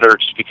the better,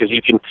 just because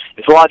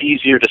it's a lot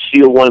easier to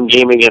seal one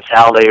game against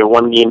Halladay or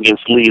one game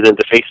against Lee than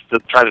to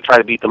try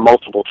to beat them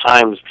multiple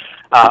times.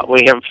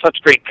 When you have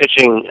such great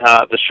pitching,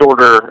 the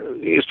shorter,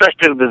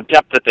 especially the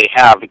depth that they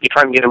have, if you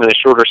try and get them in a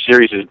shorter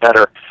series, is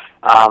better.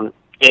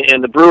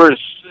 And the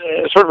Brewers,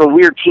 sort of a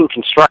weird team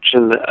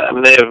construction. I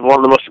mean, they have one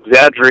of the most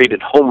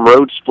exaggerated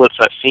home-road splits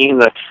I've seen.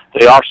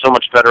 They are so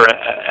much better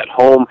at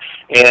home,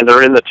 and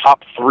they're in the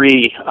top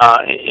 3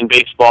 in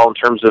baseball in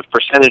terms of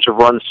percentage of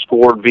runs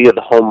scored via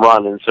the home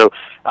run. And so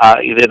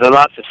they're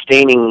not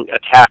sustaining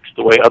attacks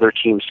the way other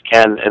teams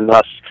can, and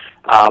thus,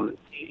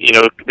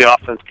 the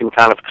offense can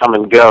kind of come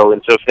and go.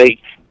 And so if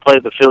they play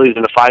the Phillies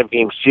in a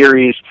 5-game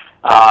series,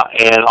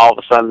 and all of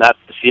a sudden that's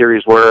the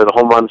series where the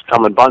home runs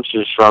come in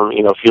bunches from,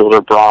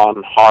 Fielder,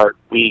 Braun, Hart,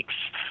 Weeks,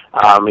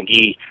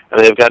 McGee. And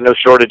they've got no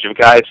shortage of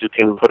guys who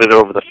can put it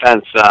over the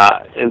fence.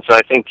 And so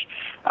I think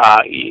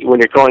when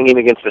you're going in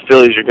against the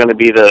Phillies, you're going to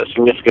be the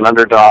significant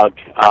underdog.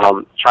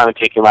 Trying to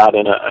take them out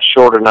in a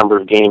shorter number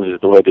of games is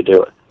the way to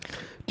do it.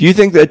 Do you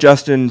think that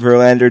Justin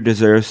Verlander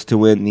deserves to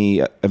win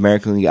the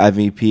American League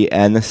MVP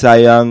and the Cy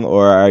Young,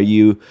 or are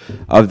you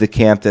of the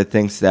camp that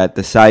thinks that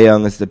the Cy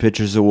Young is the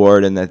pitcher's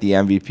award and that the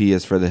MVP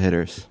is for the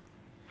hitters?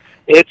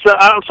 It's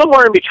I'm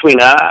somewhere in between.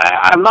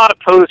 I'm not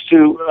opposed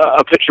to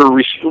a pitcher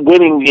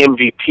winning the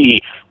MVP,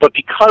 but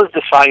because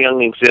the Cy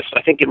Young exists,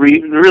 I think it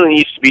really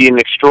needs to be an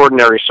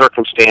extraordinary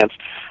circumstance.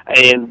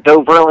 And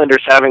though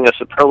Verlander's having a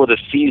superlative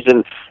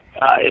season,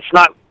 it's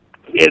not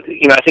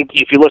I think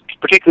if you look,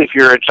 particularly if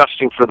you're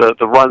adjusting for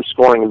the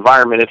run-scoring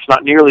environment, it's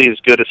not nearly as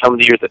good as some of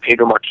the years that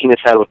Pedro Martinez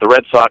had with the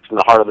Red Sox in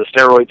the heart of the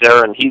steroids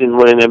era, and he didn't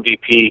win an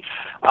MVP.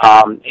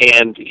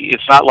 And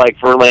it's not like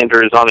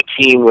Verlander is on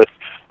a team with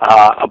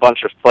a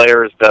bunch of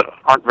players that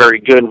aren't very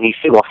good, and he's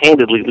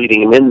single-handedly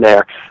leading them in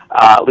there,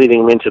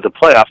 leading them into the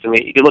playoffs. I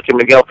mean, you look at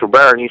Miguel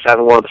Cabrera, and he's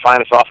having one of the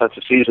finest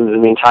offensive seasons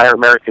in the entire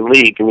American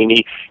League. I mean,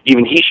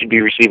 he should be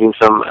receiving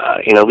some,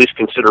 at least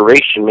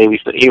consideration, maybe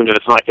even if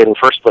it's not getting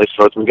first-place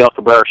votes. Miguel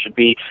Cabrera should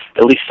be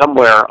at least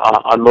somewhere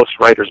on most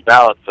writers'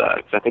 ballots,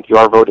 because I think you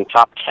are voting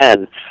top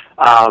 10.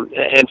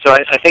 And so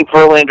I think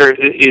Verlander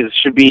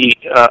should be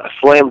a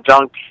slam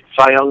dunk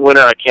Cy Young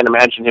winner. I can't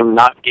imagine him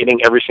not getting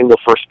every single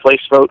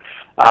first-place vote.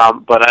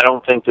 But I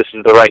don't think this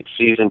is the right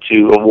season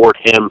to award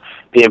him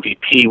the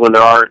MVP when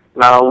there are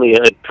not only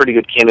a pretty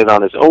good candidate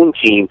on his own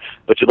team,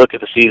 but you look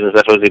at the seasons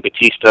that Jose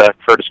Bautista,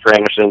 Curtis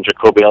Granderson,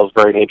 Jacoby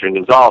Ellsbury, and Adrian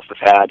Gonzalez have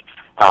had,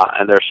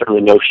 and there's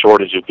certainly no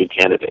shortage of good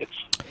candidates.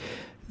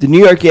 The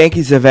New York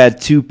Yankees have had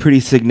two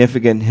pretty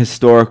significant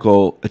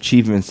historical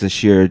achievements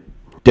this year.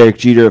 Derek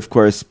Jeter, of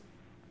course,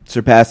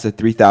 surpassed the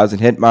 3,000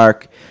 hit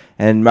mark,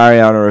 and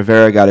Mariano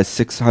Rivera got his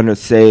 600th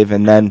save,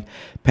 and then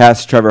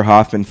passed Trevor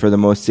Hoffman for the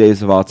most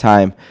saves of all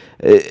time.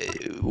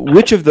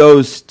 Which of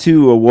those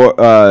two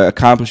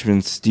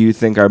accomplishments do you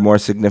think are more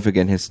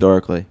significant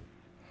historically?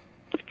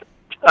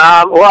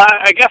 Well,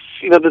 I guess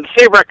the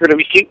save record. I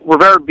mean,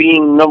 Rivera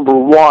being number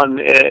one,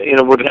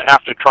 would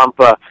have to trump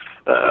a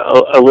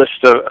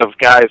list of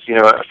guys,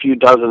 a few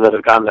dozen that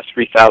have gotten to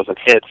 3,000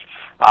 hits,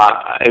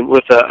 and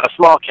with a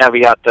small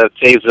caveat that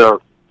saves are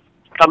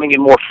coming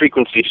in more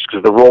frequency just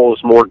because the role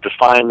is more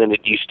defined than it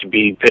used to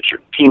be.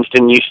 Teams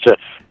didn't used to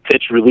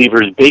pitch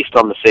relievers based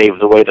on the save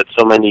the way that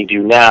so many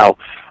do now.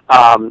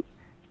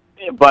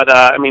 But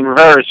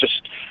Rivera is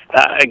just,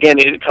 again,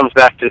 it comes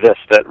back to this,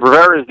 that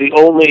Rivera is the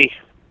only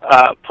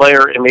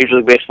player in Major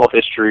League Baseball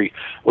history,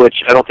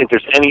 which I don't think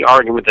there's any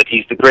argument that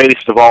he's the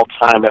greatest of all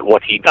time at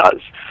what he does.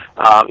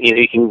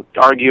 You can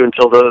argue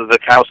until the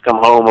cows come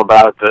home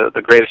about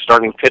the greatest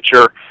starting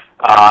pitcher,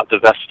 the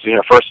best,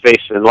 first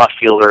baseman and left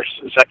fielder,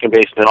 second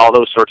baseman, all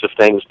those sorts of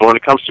things. But when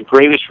it comes to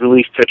greatest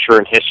relief pitcher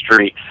in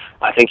history,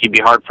 I think you'd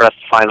be hard-pressed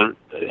to find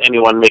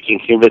anyone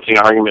making a convincing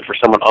argument for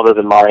someone other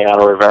than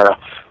Mariano Rivera.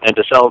 And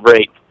to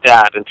celebrate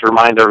that and to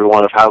remind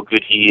everyone of how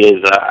good he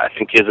is, I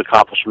think his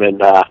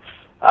accomplishment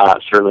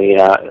certainly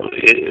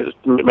is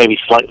maybe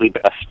slightly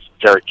best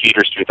Derek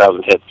Jeter's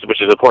 2,000 hits,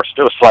 which is, of course,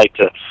 still a slight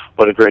to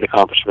what a great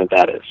accomplishment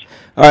that is.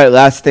 All right,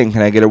 last thing.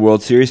 Can I get a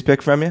World Series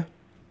pick from you?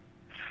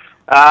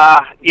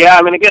 Yeah,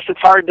 I guess it's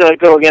hard to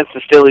go against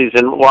the Phillies,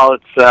 and while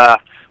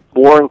it's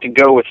boring to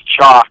go with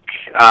chalk,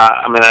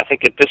 I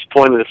think at this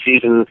point of the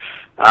season,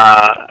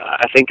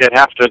 I think I'd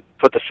have to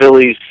put the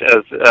Phillies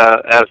as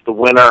the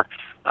winner.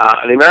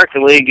 The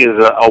American League is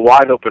a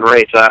wide open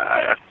race.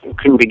 I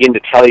couldn't begin to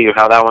tell you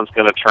how that one's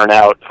going to turn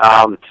out.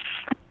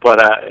 But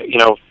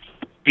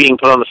being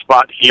put on the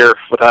spot here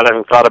without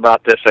having thought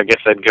about this, I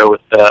guess I'd go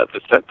with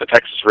the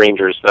Texas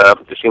Rangers.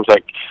 It seems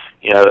like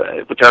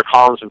Derek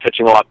Holland's been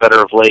pitching a lot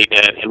better of late,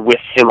 and with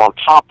him on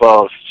top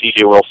of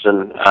C.J.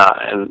 Wilson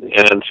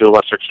and to a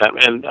lesser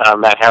extent, and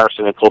Matt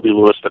Harrison and Colby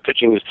Lewis, the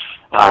pitching has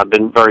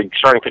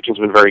starting pitching's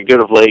been very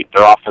good of late.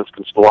 Their offense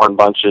can score in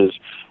bunches.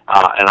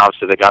 And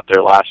obviously they got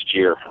there last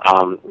year,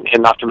 and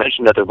not to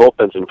mention that their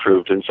bullpen's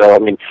improved. And so,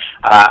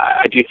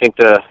 I do think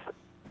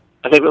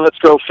let's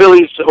go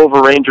Phillies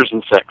over Rangers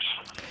in 6.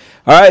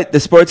 All right, the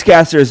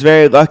Sportscaster is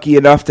very lucky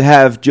enough to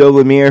have Joe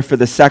Lemire for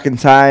the second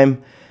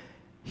time.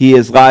 He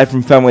is live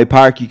from Fenway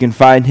Park. You can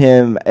find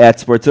him at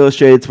Sports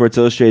Illustrated,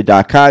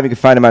 sportsillustrated.com. You can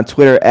find him on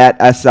Twitter at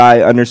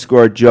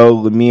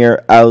 @SI_Joe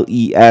Lemire,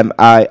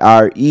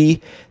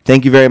 Lemire.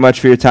 Thank you very much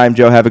for your time,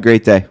 Joe. Have a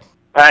great day.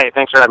 All right,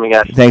 thanks for having me,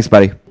 guys. Thanks,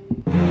 buddy.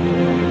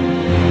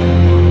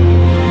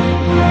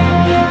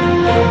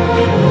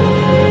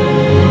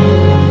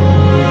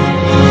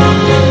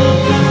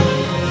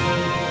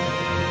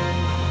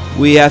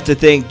 We have to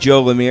thank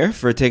Joe Lemire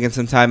for taking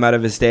some time out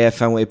of his day at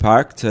Fenway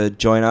Park to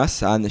join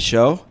us on the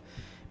show.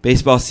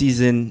 Baseball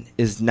season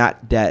is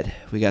not dead.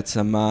 We got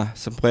some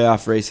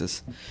playoff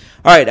races.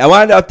 All right, I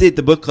wanted to update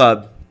the book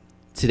club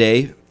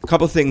today. A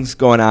couple things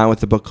going on with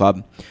the book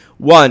club.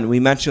 One, we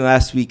mentioned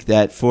last week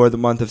that for the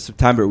month of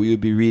September we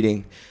would be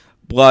reading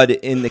Blood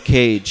in the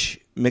Cage,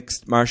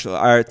 Mixed Martial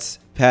Arts,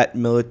 Pat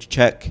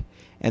Milicic,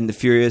 and the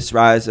Furious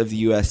Rise of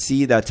the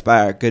USC. That's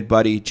by our good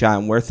buddy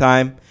John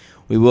Wertheim.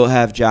 We will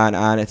have John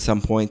on at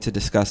some point to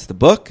discuss the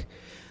book.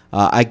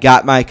 I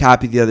got my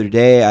copy the other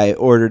day. I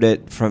ordered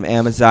it from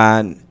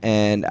Amazon,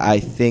 and I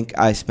think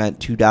I spent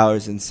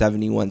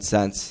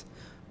 $2.71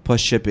 plus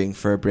shipping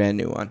for a brand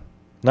new one.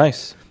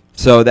 Nice.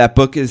 So that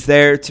book is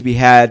there to be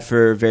had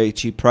for a very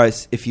cheap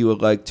price if you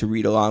would like to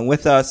read along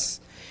with us.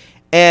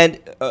 And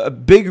a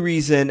big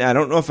reason, I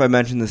don't know if I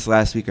mentioned this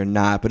last week or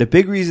not, but a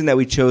big reason that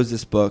we chose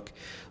this book,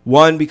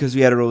 one, because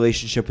we had a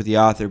relationship with the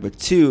author, but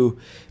two,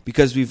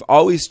 because we've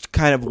always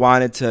kind of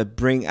wanted to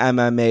bring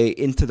MMA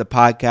into the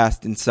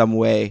podcast in some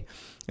way.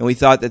 and we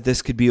thought that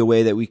this could be a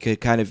way that we could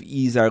kind of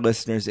ease our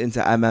listeners into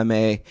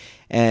MMA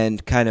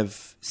and kind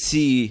of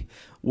see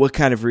what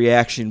kind of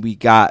reaction we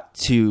got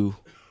to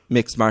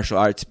mixed martial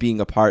arts being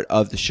a part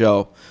of the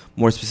show,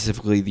 more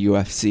specifically the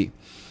UFC.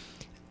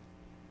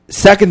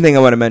 Second thing I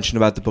want to mention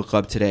about the book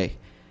club today,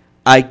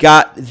 I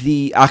got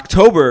the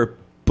October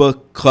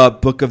book club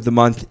book of the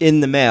month in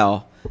the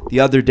mail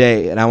the other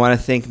day, and I want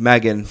to thank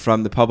Megan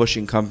from the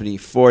publishing company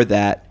for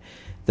that.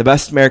 The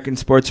Best American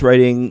Sports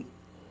Writing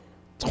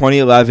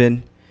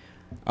 2011.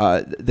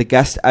 The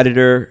guest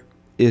editor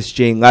is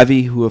Jane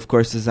Levy, who of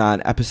course is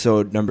on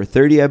episode number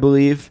 30, I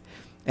believe,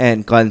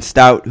 and Glenn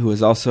Stout, who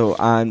is also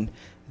on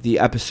the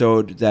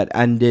episode that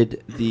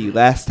ended the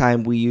last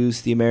time we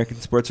used the American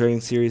Sports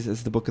Writing series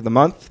as the book of the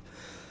month.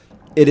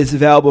 It is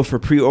available for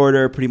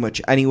pre-order pretty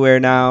much anywhere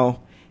now.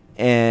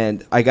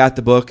 And I got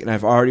the book, and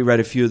I've already read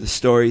a few of the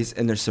stories,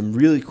 and there's some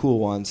really cool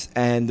ones.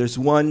 And there's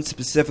one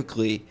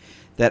specifically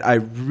that I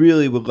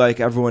really would like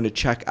everyone to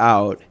check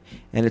out,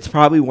 and it's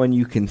probably one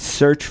you can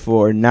search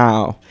for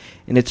now.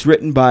 And it's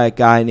written by a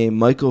guy named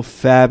Michael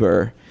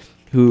Faber,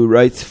 who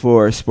writes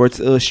for Sports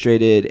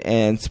Illustrated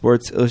and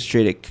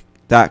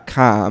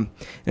SportsIllustrated.com.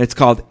 And it's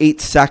called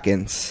 8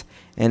 Seconds,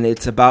 and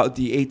it's about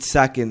the 8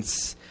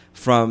 seconds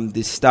from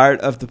the start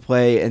of the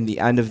play and the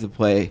end of the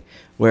play,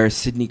 where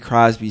Sidney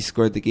Crosby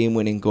scored the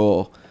game-winning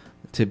goal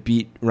to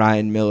beat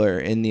Ryan Miller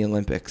in the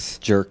Olympics.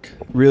 Jerk.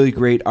 Really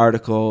great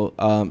article.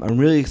 I'm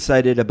really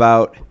excited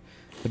about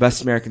the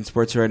Best American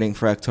Sports Writing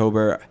for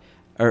October,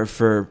 or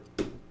for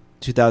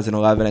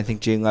 2011. I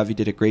think Jane Levy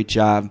did a great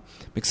job.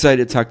 I'm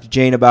excited to talk to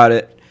Jane about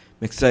it.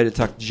 I'm excited to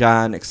talk to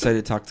John.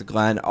 Excited to talk to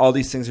Glenn. All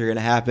these things are going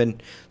to happen.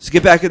 So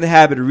get back in the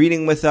habit of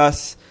reading with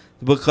us.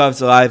 The book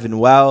club's alive and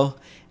well.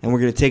 And we're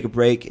going to take a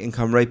break and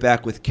come right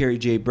back with Kerry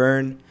J.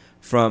 Byrne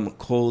from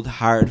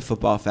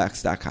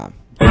ColdHardFootballFacts.com.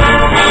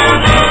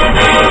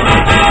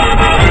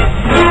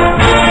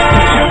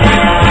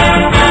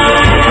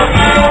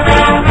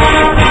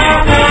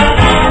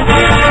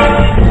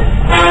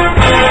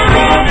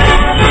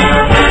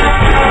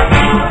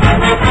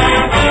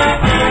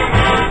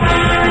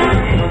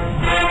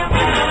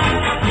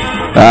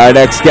 Our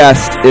next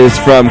guest is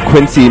from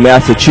Quincy,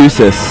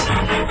 Massachusetts.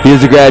 He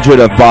is a graduate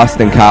of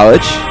Boston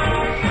College.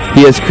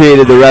 He has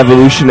created the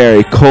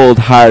revolutionary cold,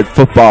 hard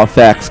football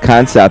facts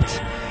concept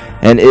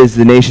and is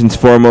the nation's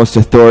foremost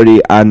authority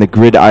on the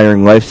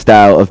gridiron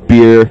lifestyle of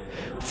beer,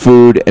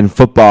 food, and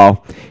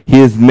football.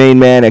 He is the main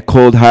man at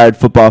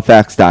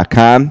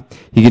ColdHardFootballFacts.com.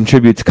 He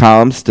contributes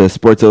columns to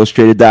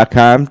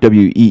SportsIllustrated.com,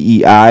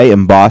 WEEI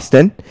in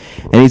Boston,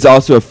 and he's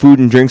also a food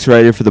and drinks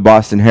writer for the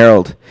Boston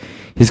Herald.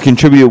 He's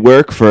contributed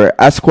work for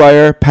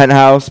Esquire,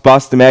 Penthouse,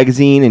 Boston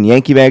Magazine, and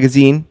Yankee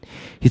Magazine.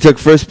 He took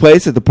first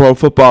place at the Pro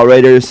Football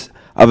Writers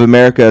of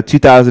America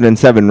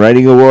 2007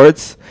 Writing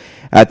Awards.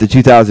 At the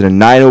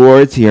 2009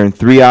 awards, he earned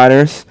 3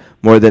 honors,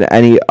 more than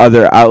any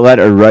other outlet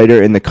or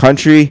writer in the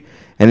country.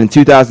 And in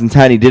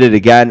 2010, he did it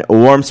again. A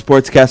warm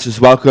sportscaster's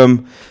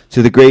welcome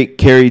to the great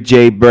Kerry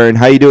J. Byrne.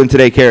 How you doing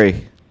today,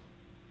 Kerry?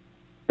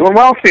 Doing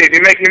well, Steve.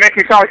 You make me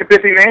sound like a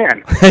busy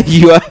man.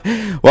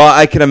 Well,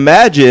 I can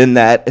imagine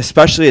that,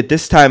 especially at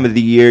this time of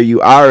the year,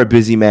 you are a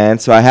busy man.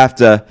 So I have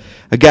to,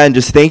 again,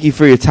 just thank you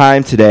for your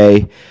time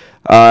today.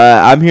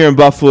 I'm here in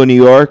Buffalo, New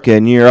York,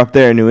 and you're up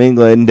there in New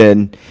England,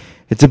 and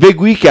it's a big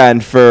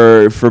weekend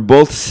for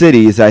both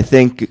cities. I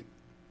think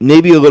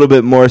maybe a little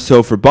bit more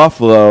so for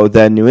Buffalo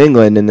than New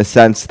England, in the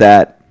sense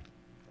that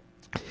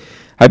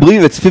I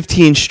believe it's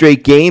 15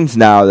 straight games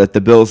now that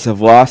the Bills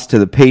have lost to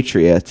the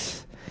Patriots.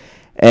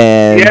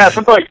 And yeah,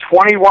 something like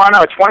 21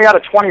 or 20 out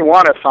of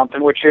 21 or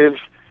something, which is,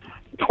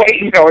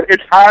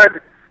 it's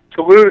hard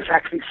to lose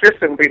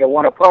consistently to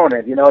one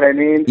opponent. You know what I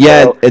mean?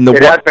 Yeah, so and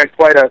it has been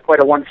quite a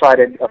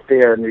one-sided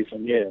affair in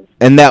recent years.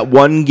 And that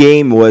one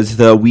game was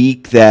the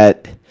week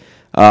that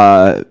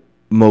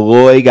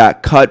Malloy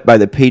got cut by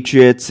the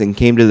Patriots and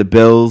came to the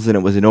Bills, and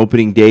it was an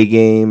opening day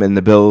game, and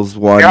the Bills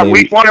won. Yeah,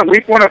 week one of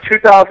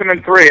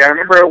 2003. I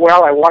remember it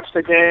well. I watched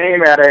the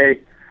game at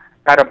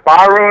a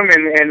bar room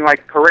in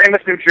like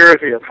Paramus, New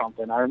Jersey or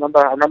something. I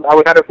remember I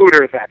was at a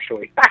Hooters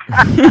actually.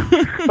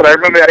 But I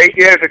remember that 8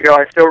 years ago.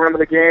 I still remember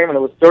the game, and it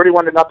was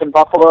 31-0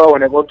 Buffalo,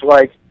 and it looked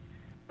like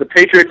the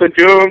Patriots are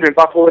doomed, and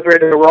Buffalo was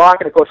ready to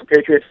rock, and of course the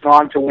Patriots went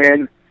on to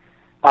win.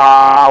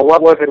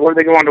 What was it? What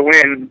did they go on to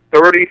win?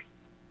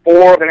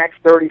 34 of the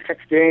next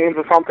 36 games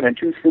or something, and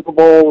 2 Super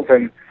Bowls,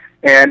 and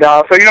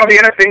so the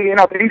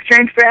NFL, things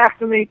change fast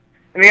in the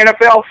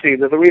NFL. Steve,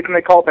 there's a reason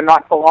they call it the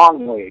not for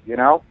long league.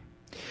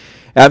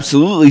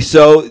 Absolutely.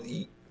 So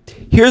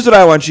here's what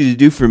I want you to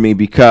do for me,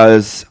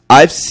 because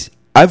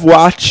I've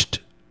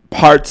watched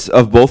parts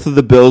of both of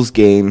the Bills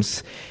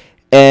games,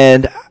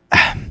 and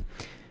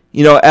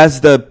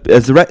as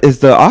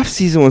the off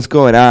season was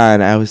going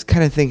on, I was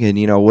kind of thinking,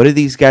 what are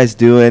these guys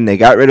doing? They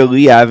got rid of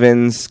Lee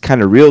Evans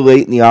kind of real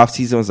late in the off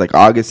season. It was like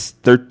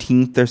August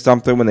 13th or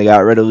something when they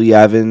got rid of Lee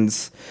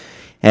Evans.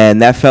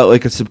 And that felt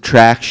like a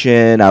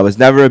subtraction. I was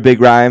never a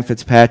big Ryan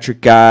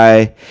Fitzpatrick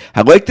guy.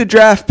 I liked the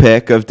draft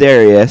pick of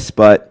Darius,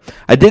 but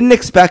I didn't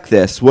expect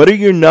this. What are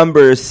your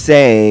numbers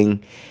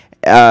saying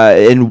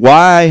And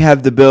why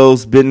have the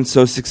Bills been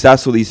so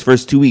successful these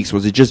first 2 weeks?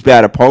 Was it just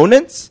bad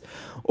opponents,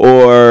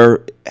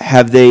 or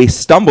have they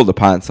stumbled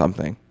upon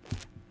something?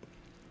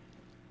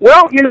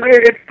 Well,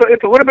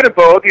 it's a little bit of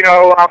both.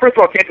 First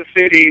of all, Kansas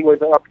City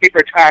was a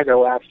paper tiger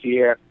last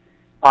year.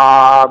 They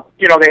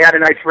had a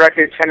nice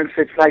record,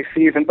 10-6, nice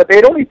season, but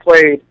they'd only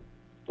played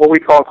what we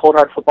call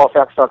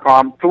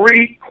coldhardfootballfacts.com,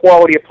 3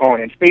 quality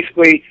opponents,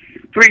 basically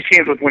 3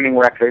 teams with winning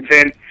records.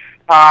 And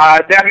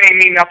that may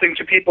mean nothing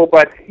to people,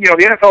 but, the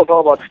NFL is all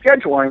about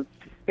scheduling.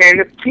 And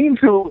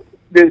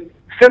the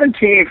 7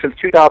 teams since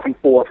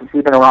 2004, since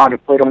we've been around,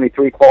 have played only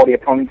 3 quality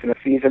opponents in a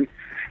season,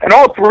 and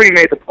all 3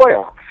 made the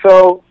playoffs.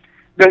 So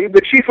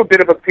the Chiefs were a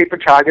bit of a paper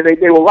tiger.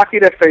 They were lucky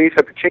to face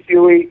a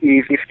particularly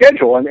easy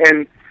schedule,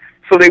 and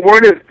so they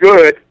weren't as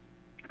good,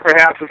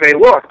 perhaps, as they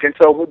looked. And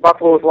so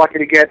Buffalo was lucky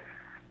to get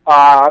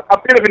a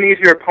bit of an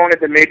easier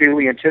opponent than maybe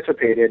we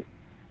anticipated.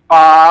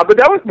 But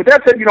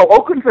that said,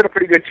 Oakland's been a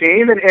pretty good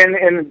team,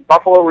 and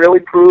Buffalo really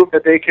proved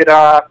that they could,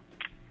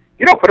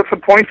 put up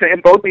some points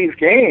in both these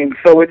games.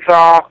 So it's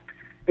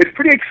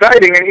pretty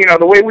exciting.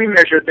 And the way we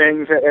measure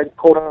things at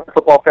Cold Hard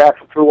Football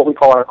Facts through what we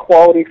call our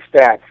quality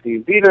stats.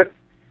 These are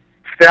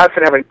stats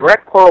that have a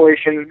direct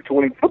correlation to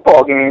winning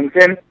football games.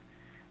 And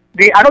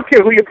I don't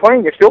care who you're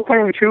playing. You're still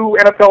playing 2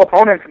 NFL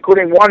opponents,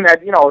 including one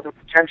that is a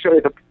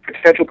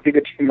potential pretty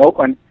good team in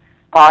Oakland,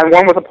 and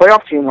one was a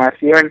playoff team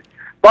last year. And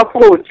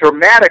Buffalo was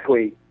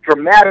dramatically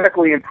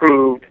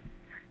improved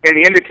in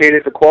the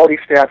indicators, the quality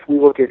stats we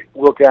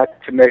look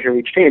at to measure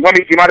each team.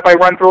 Do you mind if I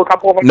run through a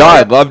couple of them? No,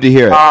 I'd love to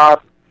hear it.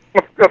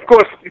 Of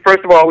course,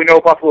 first of all, we know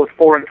Buffalo was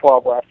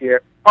 4-12 last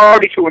year,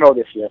 already 2-0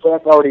 this year, so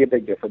that's already a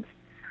big difference.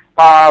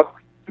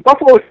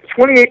 Buffalo was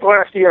 28th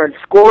last year in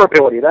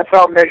scoreability. That's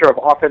our measure of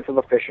offensive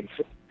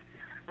efficiency.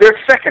 They're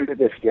second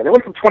this year. They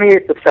went from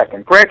 28th to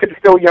second. Granted, it's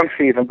still a young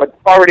season, but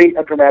already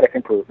a dramatic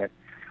improvement.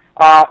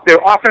 Their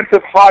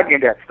offensive hog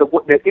index,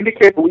 the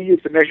indicator we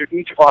use to measure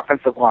each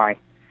offensive line.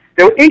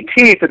 They were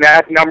 18th in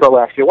that number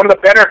last year. One of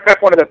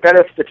the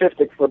better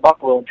statistics for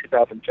Buffalo in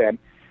 2010.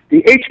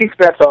 The 18th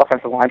best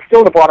offensive line, still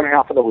in the bottom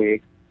half of the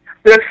league.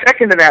 They're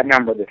second in that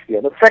number this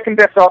year. The second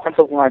best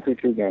offensive line through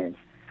 2 games.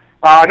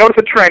 Notice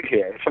a trend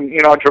here, some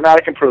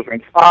dramatic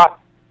improvements.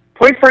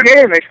 Points per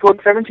game, they scored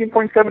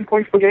 17.7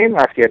 points per game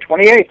last year,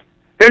 28.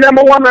 They're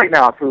number 1 right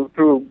now through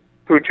 2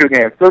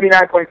 games,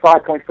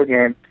 39.5 points per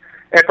game.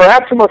 And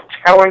perhaps the most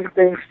telling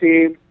thing,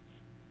 Steve,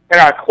 in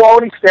our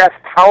quality stats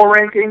power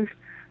rankings,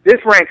 this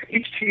ranks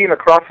each team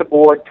across the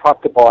board,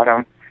 top to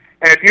bottom,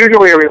 and it's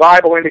usually a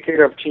reliable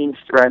indicator of team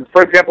strength.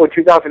 For example, in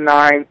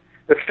 2009,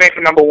 the Saints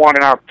were number 1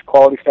 in our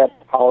quality stats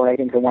power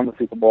rankings and won the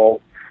Super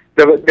Bowl.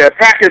 The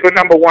Packers were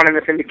number 1 in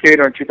this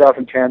indicator in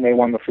 2010. They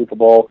won the Super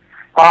Bowl.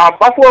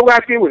 Buffalo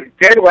last year was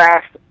dead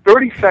last,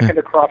 32nd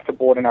across the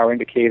board in our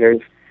indicators,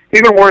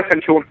 even worse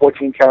than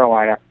 2-14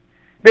 Carolina.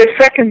 They're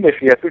second this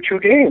year through 2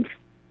 games.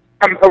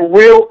 A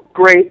real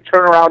great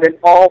turnaround in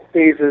all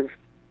phases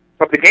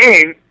of the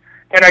game,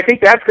 and I think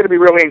that's going to be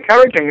really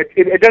encouraging.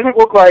 It doesn't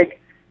look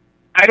like,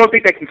 I don't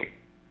think they can,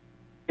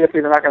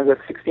 they're not going to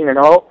go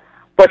 16-0,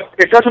 but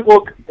it doesn't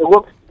look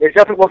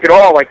at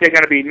all like they're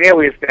going to be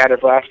nearly as bad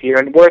as last year.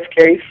 In worst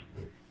case,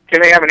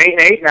 can they have an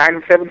 8-8,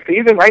 9-7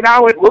 season? Right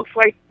now, it looks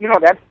like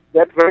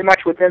that's very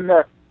much within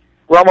the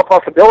realm of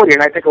possibility,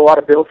 and I think a lot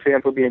of Bills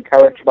fans will be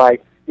encouraged by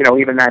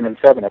even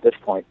 9-7 at this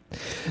point.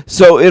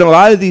 So in a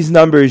lot of these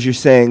numbers, you're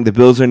saying the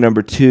Bills are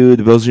number 2,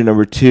 the Bills are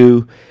number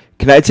 2.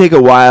 Can I take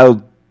a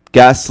wild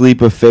guess,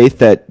 leap of faith,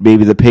 that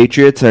maybe the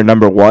Patriots are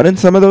number 1 in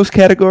some of those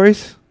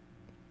categories?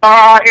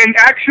 And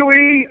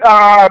actually,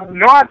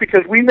 not,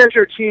 because we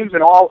measure teams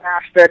in all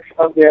aspects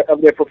of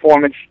their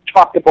performance,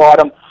 top to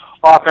bottom,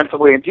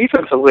 offensively and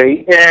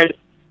defensively. And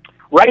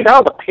right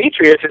now, the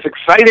Patriots, as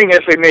exciting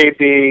as they may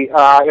be,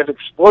 as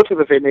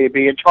explosive as they may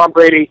be, and Tom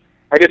Brady,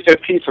 I just did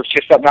a piece that's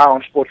just up now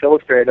on Sports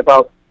Illustrated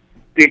about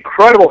the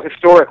incredible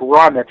historic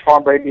run that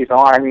Tom Brady's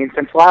on. I mean,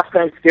 since last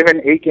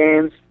Thanksgiving, 8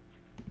 games,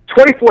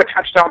 24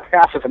 touchdown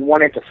passes and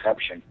 1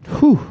 interception.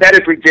 Whew. That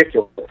is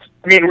ridiculous.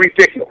 I mean,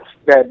 ridiculous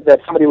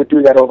that somebody would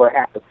do that over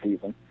half the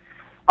season.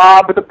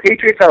 But the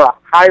Patriots are a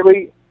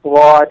highly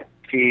flawed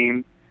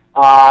team.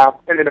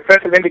 And the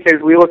defensive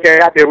indicators we look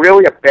at, they're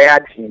really a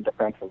bad team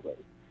defensively.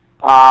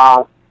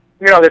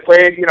 They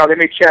played, they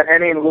made Chet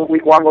Henne in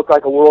week 1 look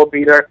like a world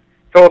beater.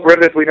 Philip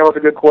Rivers, we know, is a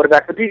good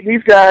quarterback. But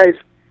these guys,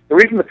 the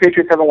reason the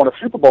Patriots haven't won a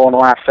Super Bowl in the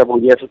last several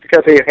years is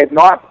because they have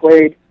not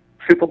played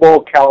Super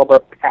Bowl caliber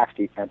pass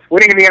defense.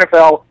 Winning in the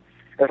NFL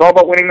is all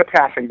about winning the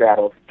passing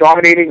battles,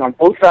 dominating on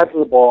both sides of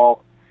the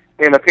ball,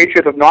 and the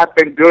Patriots have not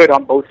been good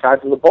on both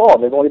sides of the ball.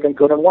 They've only been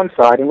good on one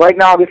side. And right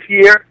now, this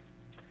year,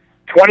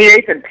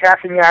 28th in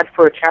passing yards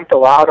per attempt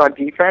allowed on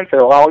defense. They're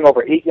allowing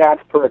over 8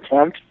 yards per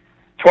attempt.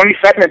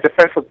 22nd in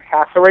defensive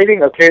passer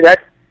rating. Okay, that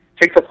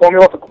takes a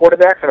formula for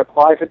quarterbacks and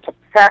applies it to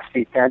pass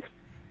defense.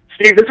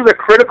 Steve, this is a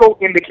critical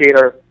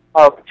indicator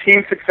of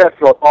team success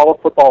throughout all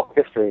of football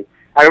history.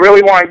 I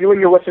really want you and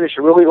your listeners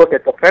to really look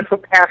at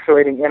defensive passer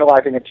rating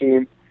analyzing a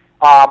team.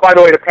 By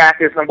the way, the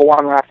Packers, number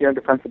 1 last year in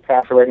defensive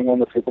passer rating, won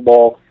the Super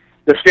Bowl.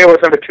 The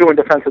Steelers number 2 in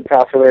defensive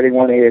passer rating,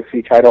 won the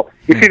AFC title.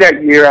 You see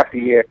that year after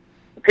year.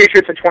 The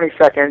Patriots are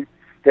 22nd.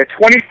 They're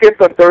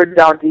 25th on third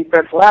down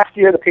defense. Last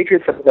year, the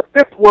Patriots have the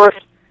 5th worst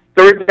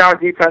third down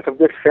defense of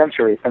this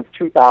century since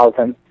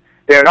 2000.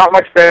 They're not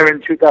much better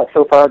in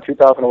so far in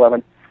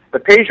 2011. The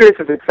Patriots,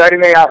 as exciting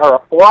they are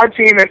a flawed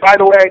team, and by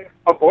the way,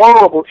 a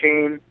vulnerable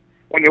team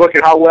when you look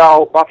at how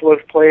well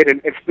Buffalo's played,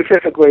 and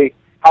specifically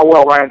how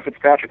well Ryan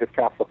Fitzpatrick has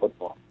passed the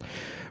football.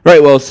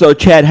 Right, well, so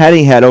Chad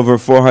Henne had over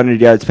 400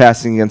 yards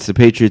passing against the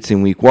Patriots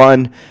in Week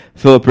 1.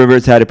 Phillip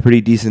Rivers had a pretty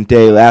decent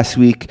day last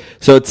week.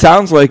 So it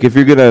sounds like if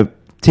you're going to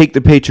take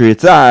the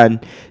Patriots on,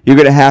 you're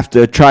going to have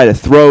to try to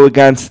throw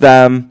against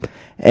them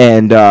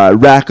and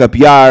rack up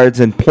yards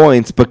and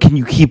points, but can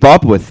you keep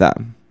up with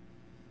them?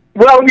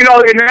 Well, and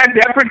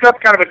that brings up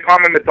kind of a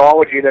common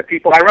mythology that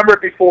people, I remember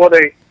it before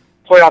the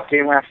playoff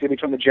game last year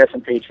between the Jets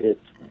and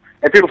Patriots.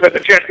 And people said the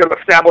Jets going to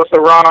establish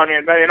the run,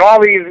 and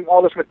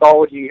all this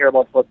mythology you hear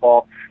about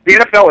football. The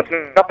NFL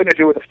has nothing to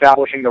do with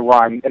establishing the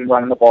run and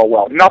running the ball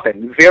well.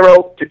 Nothing.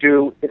 Zero to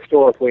do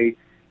historically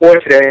or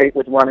today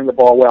with running the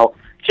ball well.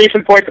 Case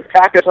in point, the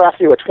Packers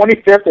last year were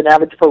 25th in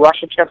average per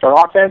rush attempt on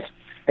offense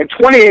and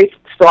 28th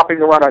stopping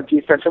the run on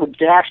defense. It was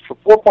dashed for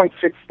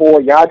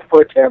 4.64 yards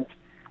per attempt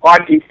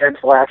on defense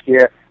last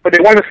year. But they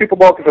won the Super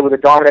Bowl because it was a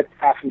dominant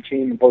passing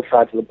team on both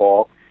sides of the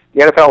ball.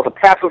 The NFL is a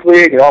passive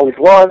league. It always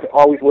was. It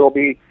always will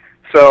be.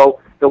 So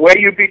the way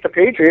you beat the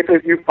Patriots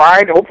is you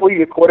find, hopefully,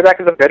 your quarterback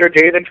has a better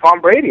day than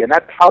Tom Brady, and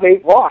that's how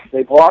they've lost.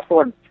 They've lost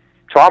when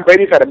Tom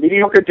Brady's had a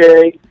mediocre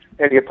day,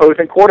 and the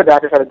opposing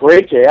quarterback has had a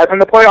great day. As in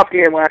the playoff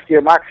game last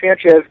year, Mark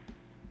Sanchez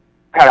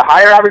had a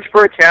higher average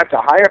per attempt,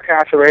 a higher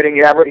passer rating.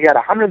 He had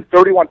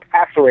 131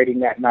 passer rating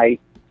that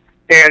night,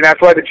 and that's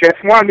why the Jets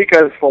won,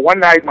 because for one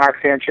night, Mark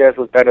Sanchez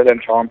was better than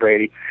Tom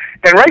Brady.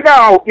 And right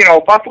now,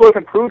 Buffalo's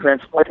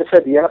improvements, like I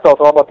said, the NFL is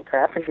all about the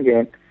passing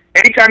game.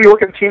 Anytime you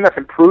look at a team that's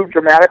improved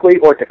dramatically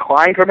or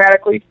declined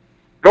dramatically,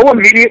 go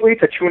immediately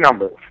to two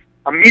numbers.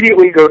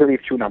 Immediately go to these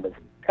two numbers,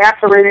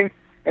 passer rating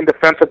and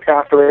defensive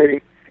passer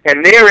rating,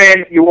 and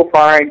therein you will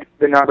find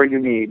the number you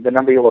need, the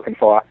number you're looking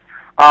for.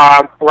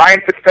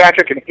 Ryan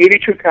Fitzpatrick, an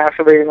 82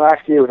 passer rating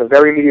last year, was a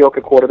very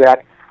mediocre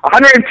quarterback,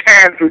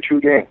 110 through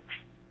 2 games.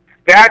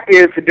 That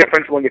is the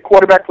difference. When your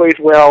quarterback plays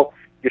well,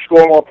 you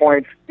score more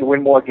points, you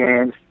win more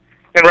games.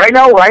 And right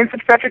now, Ryan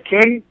Fitzpatrick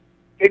can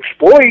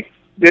exploit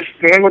this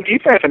New England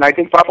defense, and I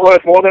think Buffalo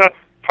has more than a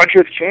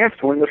puncher's chance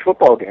to win this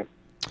football game.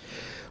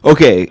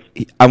 Okay,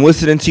 I'm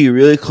listening to you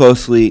really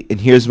closely, and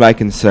here's my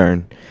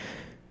concern.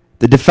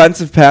 The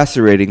defensive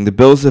passer rating, the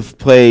Bills have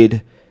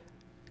played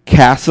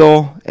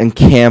Castle and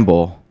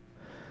Campbell.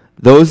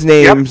 Those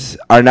names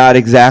are not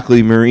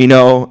exactly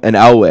Marino and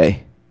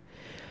Elway.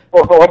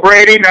 Or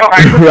Brady, no,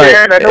 I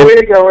understand. Right. I know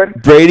where you're going.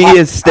 Brady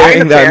is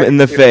staring them in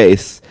the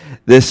face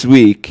this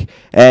week,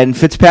 and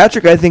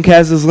Fitzpatrick, I think,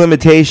 has his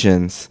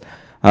limitations.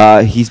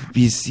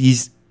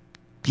 He's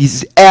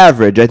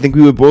average. I think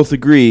we would both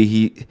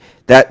agree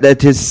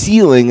that his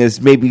ceiling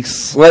is maybe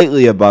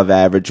slightly above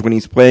average when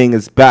he's playing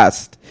his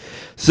best.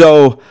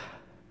 So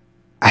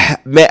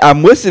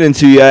I'm listening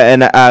to you,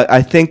 and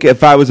I think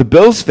if I was a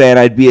Bills fan,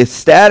 I'd be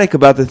ecstatic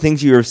about the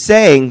things you were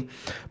saying,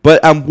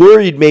 but I'm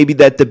worried maybe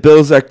that the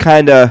Bills are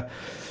kind of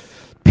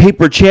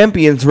paper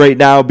champions right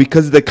now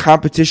because of the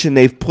competition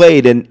they've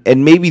played,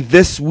 and maybe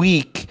this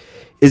week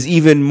is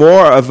even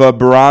more of a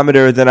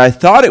barometer than I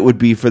thought it would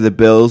be for the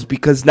Bills,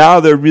 because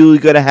now they're really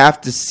going to have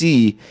to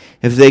see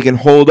if they can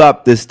hold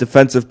up this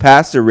defensive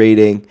passer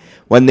rating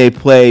when they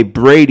play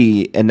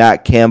Brady and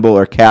not Campbell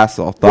or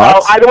Castle. Thoughts?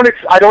 Well, I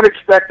don't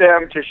expect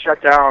them to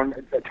shut down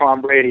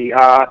Tom Brady.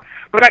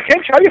 But I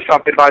can tell you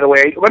something, by the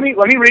way. Let me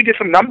read you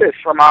some numbers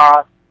from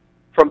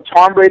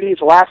Tom Brady's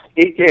last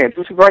 8 games.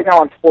 This is right now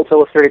on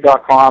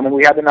SportsIllustrated.com, and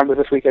we have the numbers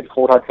this week at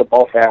Cold Hard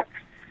Football Facts.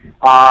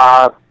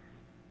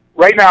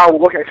 Right now, we're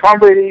looking at Tom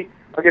Brady,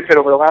 like I said,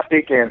 over the last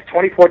 8 games,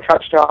 24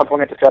 touchdowns,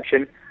 1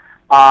 interception.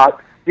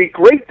 The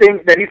great thing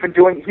that he's been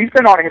doing, he's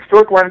been on a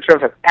historic run in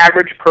terms of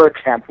average per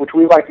attempt, which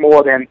we like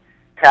more than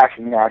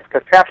passing yards.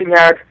 Because passing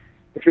yards,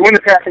 if you win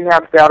the passing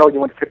yards battle, you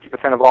win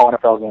 50% of all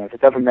NFL games.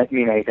 It doesn't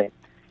mean anything.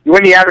 You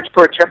win the average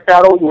per attempt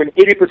battle, you win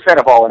 80%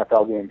 of all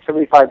NFL games,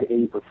 75 to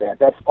 80%.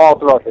 That's all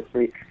throughout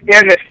history,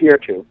 and this year,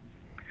 too.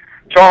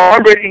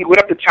 Tom Brady lit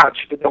up the touch.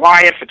 The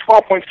Lions for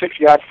 12.6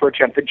 yards per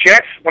attempt. The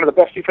Jets, one of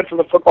the best defenses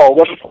in football,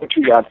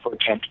 11.2 yards per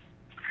attempt.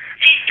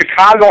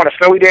 Chicago on a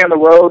snowy day on the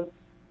road,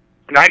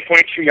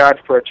 9.2 yards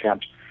per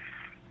attempt.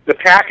 The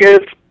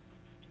Packers,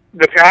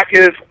 the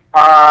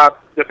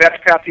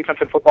best pass defense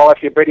in football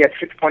last year. Brady had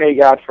 6.8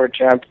 yards per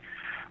attempt.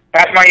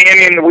 At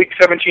Miami in the Week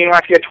 17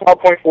 last year,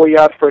 12.4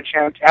 yards per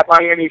attempt. At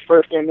Miami's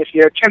first game this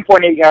year,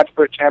 10.8 yards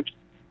per attempt.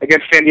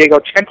 Against San Diego,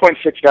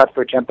 10.6 yards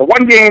per attempt. The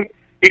one game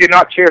he did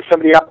not cheer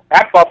somebody up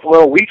at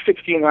Buffalo, Week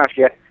 16 last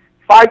year,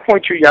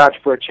 5.2 yards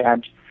per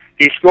attempt.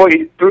 He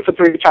threw for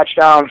 3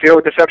 touchdowns, 0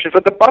 interceptions.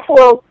 But the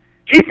Buffalo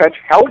defense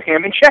held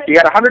him in check. He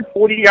had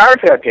 140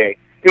 yards that day.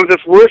 It was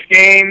his worst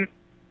game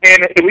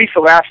in at least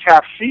the last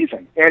half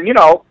season. And,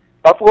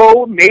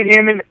 Buffalo made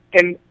him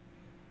in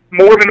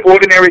more of an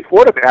ordinary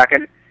quarterback.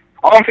 And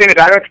All I'm saying is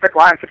I don't expect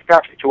Lions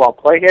success to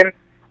outplay him.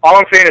 All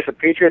I'm saying is the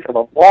Patriots have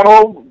a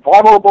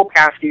vulnerable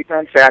pass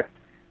defense that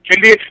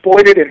can be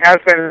exploited and has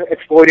been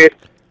exploited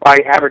by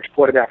average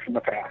quarterbacks in the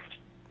past.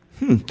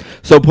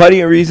 So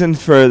plenty of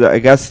reasons for,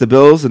 the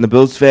Bills and the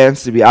Bills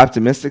fans to be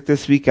optimistic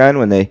this weekend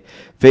when they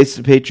face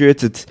the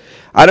Patriots.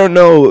 I don't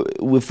know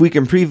if we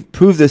can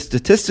prove this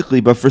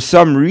statistically, but for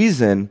some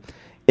reason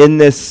in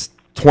this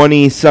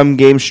 20-some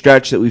game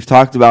stretch that we've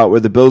talked about where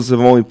the Bills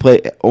have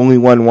only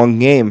won one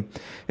game,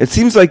 it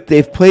seems like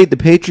they've played the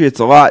Patriots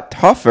a lot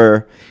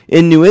tougher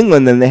in New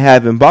England than they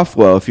have in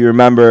Buffalo. If you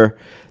remember,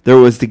 there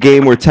was the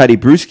game where Teddy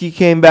Bruschi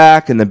came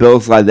back, and the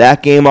Bills led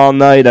that game all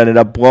night, ended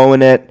up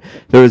blowing it.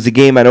 There was a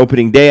game on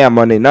opening day on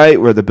Monday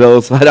night where the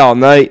Bills led all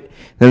night.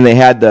 Then they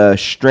had the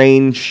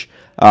strange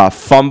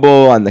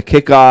fumble on the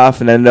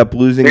kickoff and ended up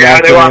losing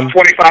that game. Yeah, they lost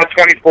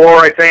 25-24,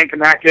 I think, in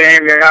that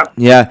game, yeah.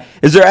 Yeah.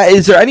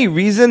 Is there any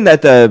reason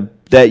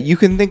that you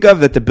can think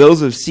of that the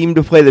Bills have seemed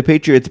to play the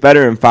Patriots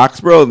better in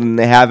Foxborough than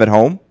they have at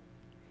home?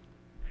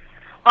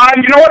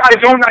 You know what?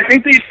 I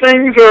think these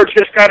things are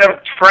just kind of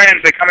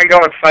trends. They come and go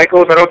in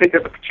cycles. I don't think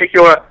there's a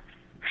particular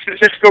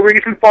statistical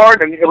reason for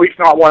it, and at least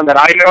not one that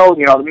I know.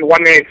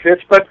 One may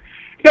exist, but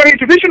you're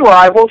division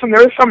rivals, and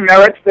there is some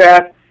merit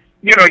that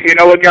you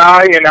know a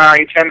guy, and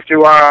he tends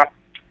to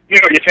you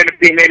tend to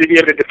be maybe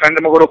able to defend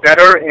them a little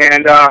better.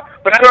 And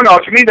but I don't know.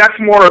 To me, that's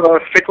more of a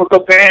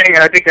cyclical thing, and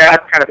I think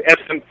that kind of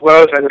ebbs and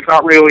flows. And it's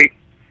not really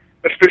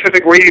a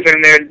specific reason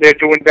they're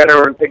doing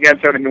better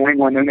against out in New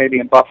England than maybe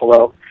in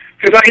Buffalo.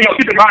 Because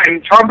keep in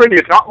mind, Tom Brady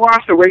has not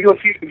lost a regular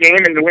season game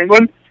in New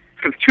England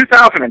since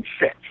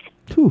 2006.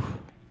 Whew.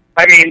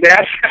 I mean,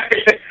 that's I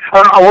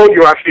don't know how old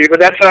you are, Steve, but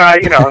that's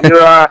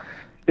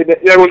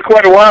it was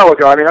quite a while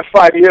ago. I mean, that's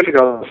 5 years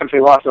ago since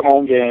they lost a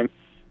home game,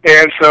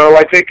 and so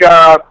I think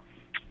I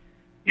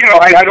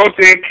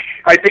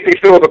think they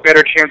still have a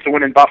better chance to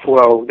win in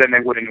Buffalo than they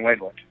would in New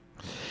England.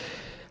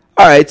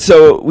 All right,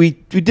 so we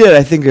did,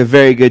 I think, a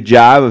very good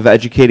job of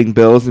educating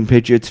Bills and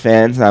Patriots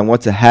fans on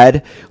what's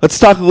ahead. Let's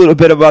talk a little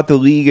bit about the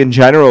league in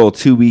general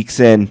 2 weeks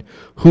in.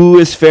 Who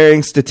is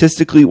faring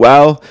statistically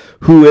well?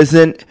 Who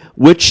isn't?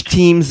 Which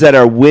teams that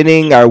are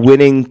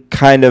winning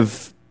kind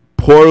of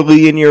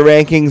poorly in your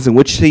rankings, and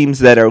which teams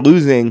that are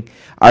losing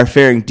are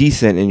faring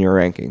decent in your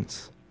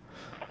rankings?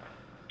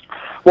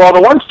 Well,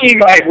 the one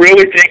team I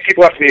really think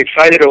people have to be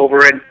excited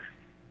over is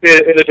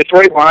the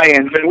Detroit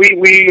Lions, and we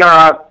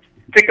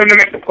picked them to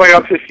make the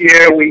playoffs this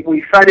year.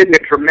 We cited the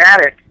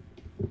dramatic,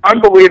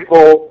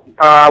 unbelievable.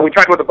 We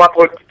talked about the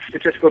Buffalo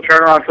statistical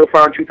turnaround so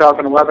far in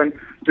 2011.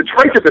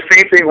 Detroit did the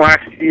same thing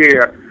last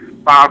year,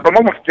 from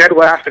almost dead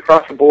last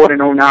across the board in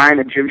 2009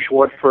 and Jim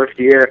Schwartz's first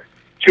year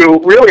to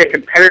really a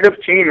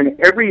competitive team in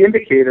every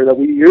indicator that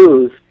we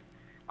use.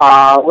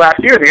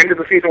 Last year, they ended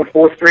the season with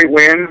 4 straight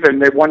wins,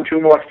 and they won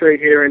 2 more straight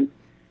here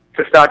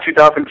to start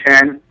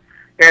 2010.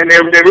 And they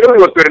really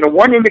look good. And the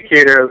one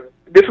indicator,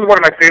 this is one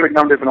of my favorite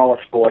numbers in all of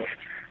sports.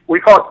 We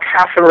call it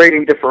passer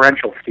rating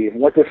differential, Steve.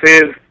 And what this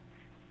is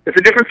the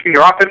difference between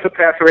your offensive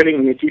passer rating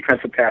and your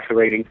defensive passer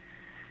rating.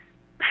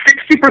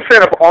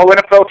 60% of all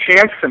NFL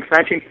champs since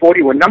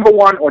 1940 were number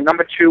 1 or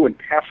number 2 in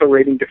passer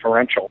rating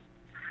differential.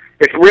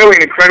 It's really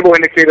an incredible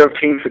indicator of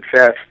team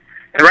success.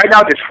 And right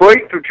now,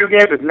 Detroit, through 2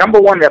 games, is number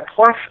 1 at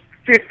plus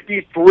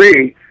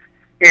 53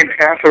 in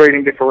passer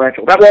rating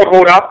differential. That won't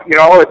hold up,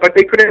 but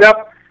they could end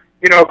up.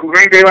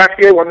 Green Bay last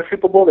year won the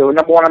Super Bowl. They were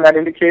number 1 on that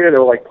indicator. They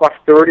were like plus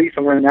 30,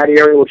 somewhere in that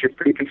area, which is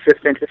pretty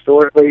consistent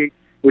historically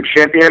with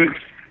champions.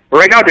 But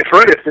right now,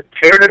 Detroit is just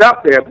tearing it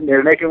up.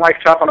 They're making life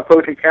tough on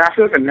opposing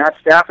passes, and Matt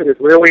Stafford is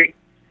really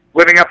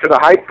living up to the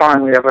hype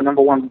finally of a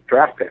number 1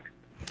 draft pick.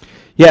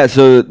 Yeah,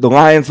 so the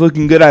Lions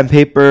looking good on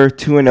paper,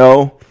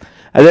 2-0.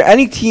 Are there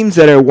any teams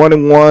that are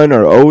 1-1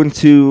 or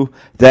 0-2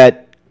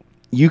 that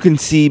you can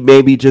see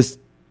maybe just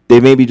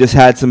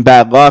had some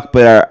bad luck,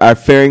 but are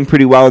faring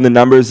pretty well in the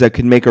numbers that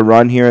could make a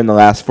run here in the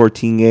last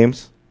 14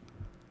 games?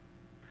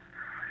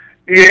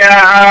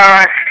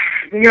 Yeah,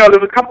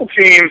 there's a couple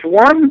teams.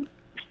 One,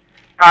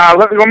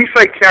 let me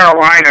say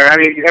Carolina. I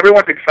mean,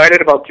 everyone's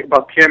excited about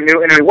Cam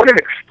Newton. I mean, what an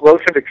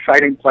explosive,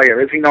 exciting player,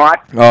 is he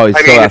not? Oh, he's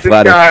so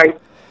athletic. This guy,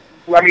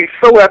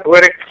 so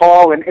athletic,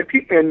 tall, and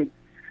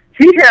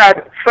he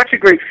had such a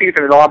great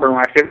season at Auburn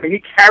last year. I mean,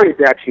 he carried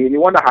that team. He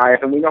won the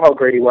Heisman, and we know how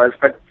great he was,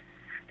 but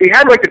he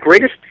had the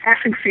greatest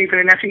passing season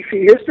in SEC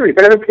history,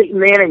 better than Peyton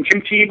Manning,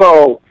 Jim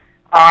Tebow,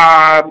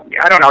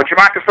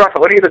 Jamarcus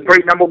Russell, any of the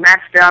great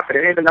Matt Stafford,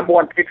 any of the number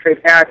 1 picks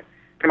they've had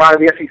come out of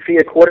the SEC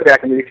at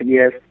quarterback in recent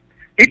years.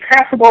 He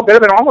passed the ball better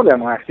than all of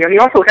them last year, and he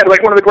also had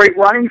one of the great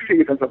running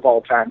seasons of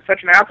all time.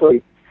 Such an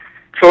athlete.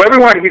 So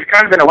he's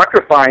kind of been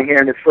electrifying here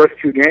in his first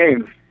 2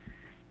 games.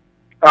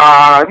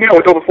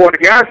 With over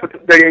 400 yards, but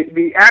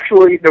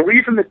the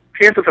reason the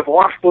Panthers have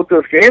lost both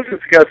those games is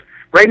because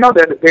right now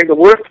they're the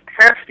worst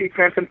pass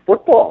defense in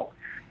football.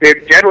 They're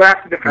dead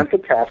last in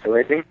defensive passer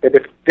rating. They're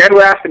dead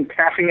last in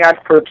passing yards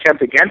per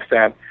attempt against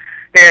them.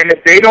 And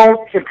if they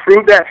don't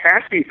improve that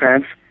pass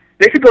defense,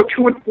 they could go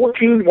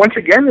 2-14 once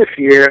again this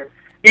year,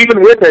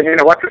 even with an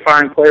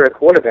electrifying player at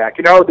quarterback.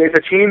 There's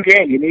a team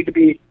game. You need to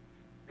be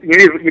You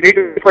need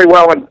to play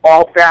well in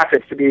all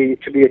facets to be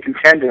a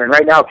contender. And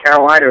right now,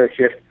 Carolina is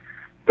just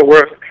the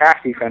worst pass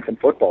defense in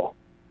football.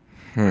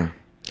 And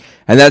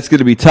that's going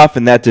to be tough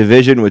in that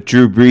division with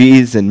Drew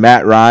Brees and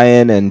Matt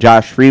Ryan and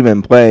Josh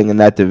Freeman playing in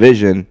that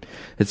division.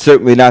 It's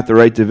certainly not the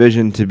right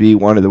division to be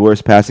one of the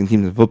worst passing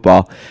teams in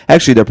football.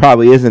 Actually, there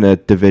probably isn't a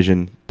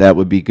division that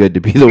would be good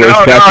to be the worst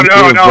passing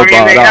team in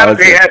football at all.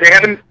 They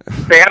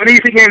have an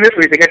easy game this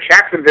week. They got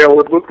Jacksonville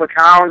with Luke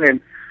McCown,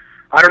 and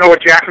I don't know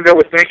what Jacksonville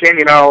was thinking.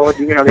 They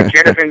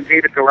jettisoned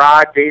David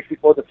Garrard days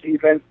before the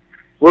season.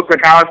 Luke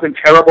McCown's been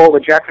terrible. The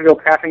Jacksonville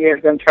passing game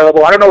has been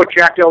terrible. I don't know what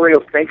Jack Del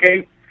Rio's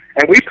thinking.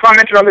 And we've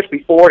commented on this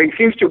before. He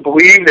seems to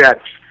believe that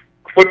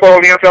football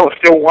in the NFL is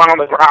still won on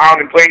the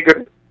ground and playing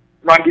good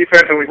run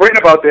defense, and we've written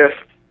about this.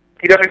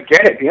 He doesn't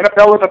get it. The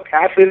NFL is a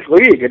passive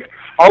league. It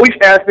always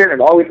has been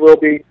and always will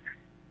be.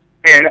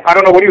 And I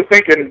don't know what you're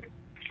thinking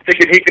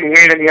he can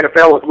win in the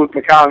NFL with Luke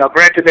McCown. Now,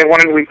 granted, they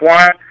won in Week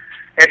 1,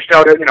 edged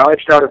out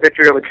a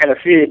victory over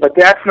Tennessee, but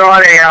that's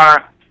not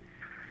a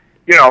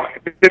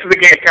this is a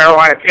game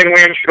Carolina can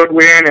win, should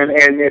win, and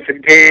it's a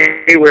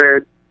game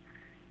where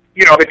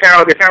the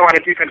Carolina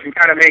defense can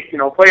kind of make,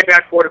 play a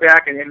bad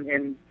quarterback, and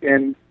Cam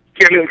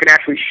Newton can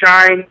actually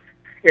shine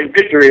in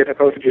victory as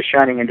opposed to just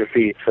shining in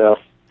defeat. So,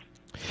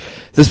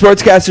 the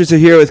Sportscasters are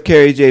here with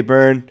Kerry J.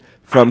 Byrne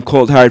from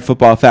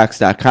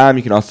ColdHardFootballFacts.com.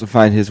 You can also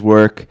find his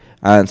work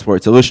on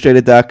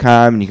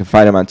SportsIllustrated.com, and you can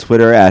find him on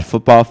Twitter at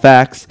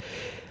FootballFacts.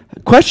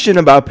 Question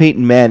about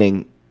Peyton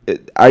Manning.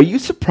 Are you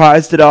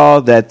surprised at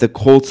all that the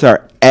Colts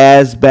are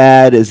as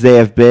bad as they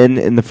have been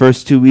in the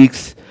first 2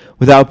 weeks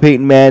without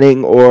Peyton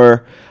Manning,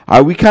 or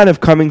are we kind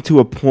of coming to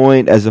a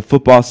point as a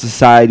football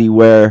society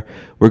where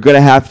we're going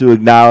to have to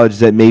acknowledge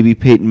that maybe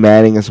Peyton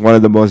Manning is one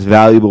of the most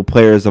valuable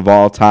players of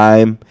all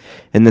time,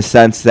 in the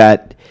sense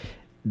that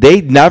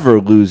they never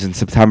lose in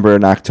September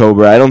and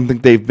October? I don't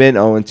think they've been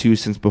 0-2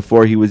 since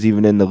before he was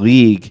even in the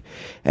league,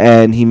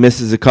 and he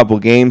misses a couple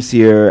games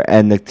here,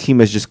 and the team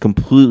has just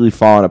completely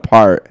fallen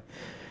apart.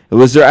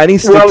 Was there any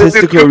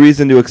statistical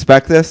reason to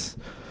expect this?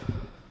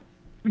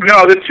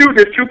 No, there's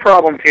two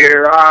problems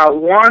here.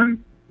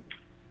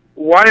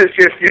 One is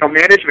just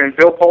management.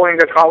 Bill Polian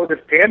got caught with his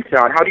pants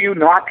down. How do you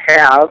not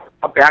have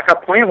a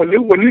backup plan when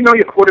you know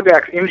your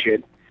quarterback's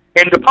injured?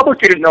 And the public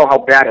didn't know how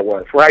bad it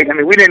was, right? I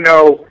mean, we didn't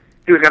know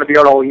he was going to be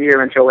out all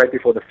year until right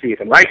before the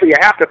season, right? So you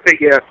have to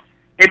figure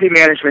Indy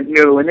management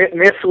knew, and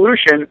their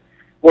solution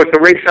was to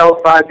race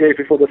out 5 days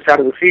before the start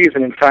of the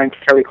season and sign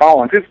Terry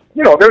Collins, who's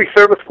a very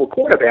serviceable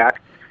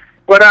quarterback.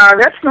 But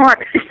that's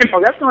not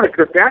a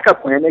good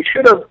backup plan. They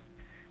should have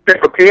been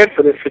prepared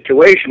for this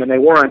situation, and they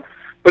weren't.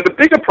 But the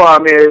bigger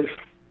problem is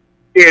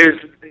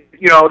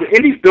the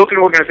Indy's built an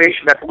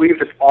organization that believes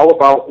it's all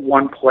about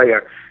one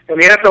player, and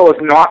the NFL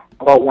is not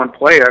about one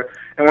player.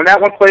 And when that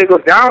one player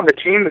goes down, the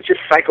team is just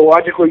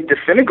psychologically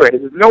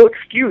disintegrated. There's no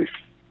excuse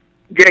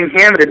getting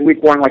hammered in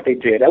Week 1 like they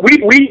did.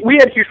 We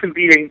had Houston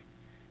beating.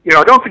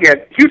 Don't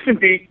forget, Houston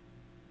beat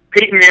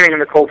Peyton Manning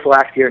and the Colts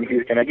last year in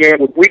Houston. Again,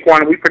 with Week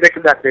 1, we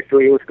predicted that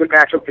victory. It was a good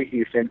matchup for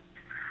Houston.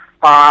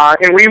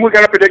 And we were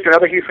going to predict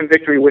another Houston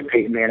victory with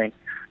Peyton Manning.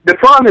 The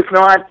problem is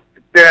not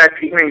that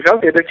Peyton Manning's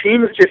out there. The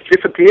team has just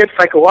disappeared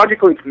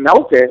psychologically. It's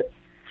melted,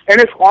 and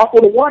it's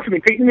awful to watch. I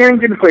mean, Peyton Manning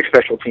didn't play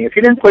special teams.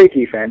 He didn't play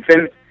defense.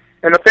 And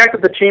the fact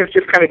that the team's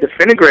just kind of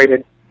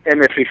disintegrated in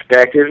this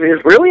respect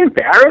is really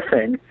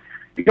embarrassing.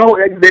 They've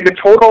been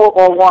told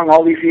all along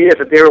all these years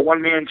that they were a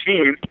one-man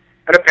team,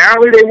 and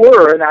apparently they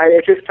were, and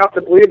it's just tough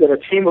to believe that a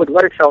team would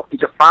let itself be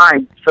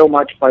defined so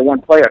much by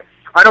one player.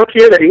 I don't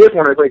care that he is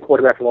one of the great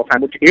quarterbacks of all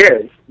time, which he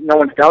is. No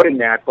one's doubting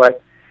that,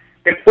 but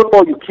in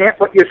football, you can't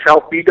let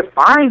yourself be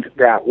defined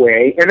that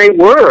way, and they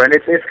were, and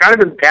it's kind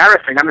of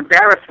embarrassing. I'm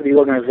embarrassed for the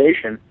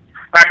organization.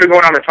 I'm actually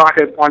going on to talk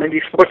on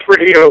Indie Sports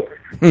Radio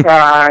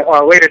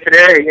later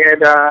today,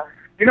 and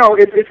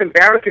it's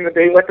embarrassing that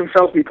they let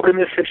themselves be put in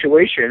this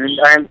situation,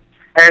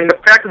 and the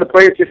fact that the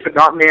players just have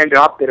not manned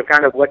up, that have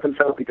kind of let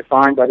themselves be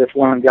defined by this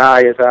one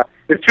guy is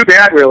too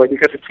bad, really,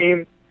 because a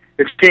team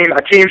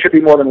should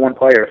be more than one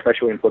player,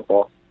 especially in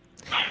football.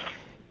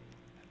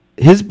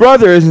 His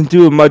brother isn't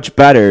doing much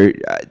better.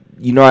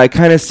 I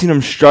kind of seen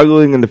him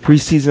struggling in the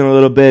preseason a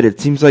little bit. It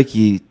seems like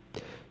he's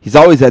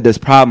always had this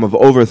problem of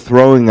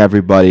overthrowing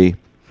everybody.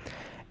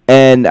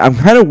 And I'm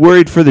kind of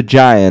worried for the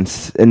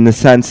Giants in the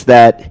sense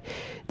that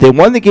they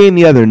won the game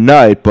the other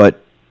night,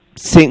 but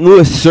St.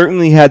 Louis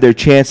certainly had their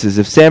chances.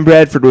 If Sam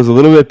Bradford was a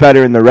little bit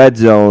better in the red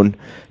zone,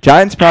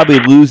 Giants probably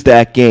lose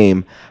that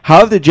game. How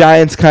have the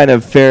Giants kind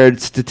of fared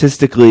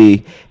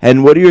statistically,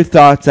 and what are your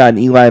thoughts on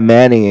Eli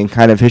Manning and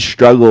kind of his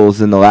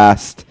struggles in the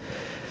last,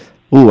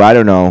 I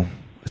don't know,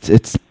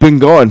 it's been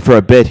going for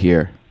a bit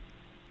here.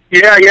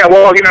 Yeah,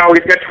 well, he's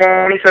got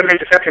 27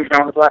 interceptions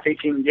now in the last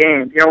 18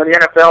 games. In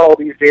the NFL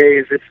these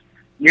days,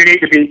 you need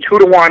to be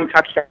 2-to-1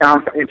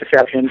 touchdown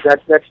interceptions.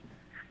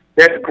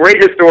 That's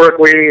great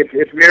historically.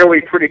 It's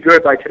merely pretty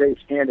good by today's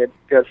standards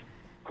because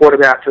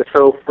quarterbacks are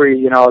so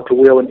free, to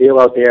wheel and deal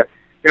out there.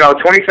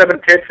 27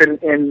 picks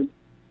in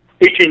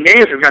 18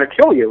 games is going to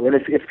kill you, and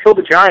it's killed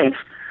the Giants.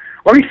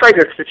 Let me cite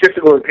a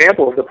statistical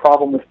example of the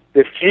problem with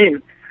this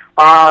team.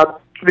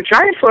 The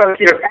Giants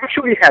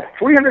actually had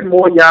 300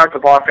 more yards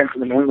of offense than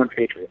the New England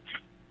Patriots.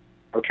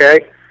 Okay?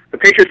 The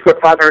Patriots scored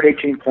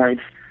 518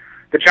 points.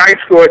 The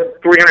Giants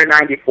scored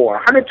 394.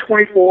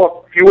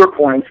 124 fewer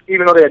points,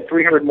 even though they had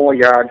 300 more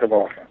yards of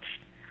offense.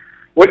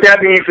 What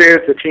that means is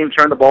the team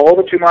turned the ball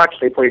over too much.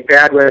 They played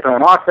bad red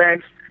zone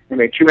offense. They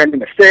made too many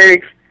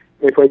mistakes.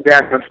 They played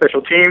bad on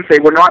special teams. They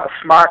were not a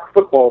smart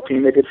football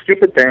team. They did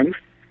stupid things.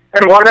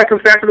 And a lot of that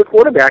comes back to the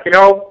quarterback.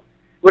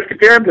 Let's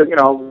compare him to,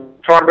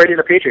 Tom Brady and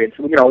the Patriots.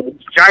 The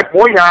Giants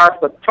more yards,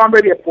 but Tom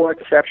Brady had 4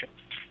 interceptions.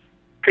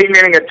 Peyton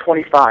Manning had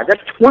 25.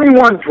 That's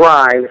 21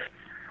 drives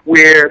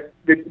where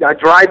a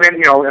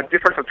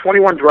difference of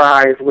 21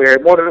 drives where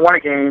more than one a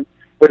game,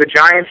 where the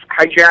Giants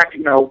hijacked,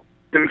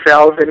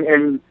 themselves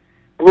and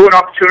blew an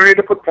opportunity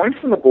to put points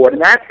on the board.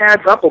 And that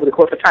adds up over the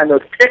course of time.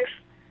 Those picks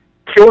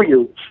kill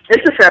you.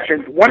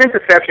 Interceptions, one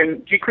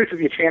interception decreases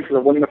your chances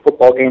of winning a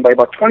football game by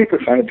about 20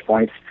 percentage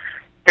points.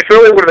 It's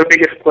really one of the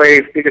biggest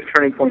plays, biggest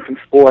turning points in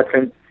sports,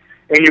 and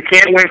you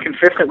can't win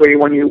consistently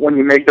when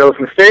you make those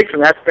mistakes,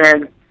 and that's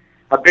been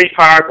a big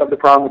part of the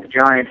problem with the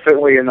Giants,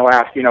 certainly in the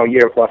last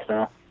year plus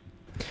now.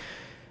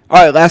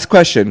 All right, last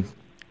question.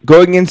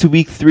 Going into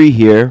week 3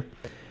 here,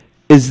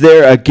 is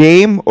there a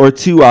game or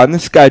two on the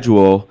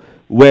schedule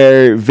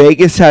where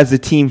Vegas has a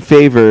team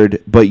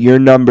favored, but your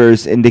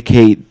numbers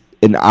indicate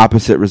an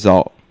opposite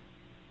result?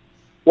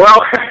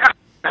 Well,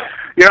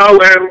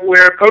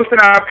 we're posting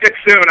our picks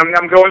soon.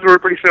 I'm going through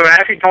it pretty soon. I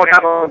actually don't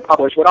have them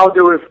published. What I'll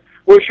do is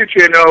we'll shoot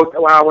you a note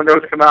when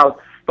those come out.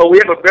 But we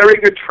have a very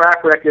good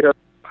track record of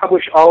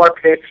publish all our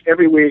picks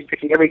every week,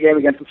 picking every game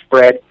against the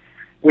spread.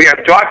 We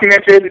have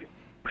documented,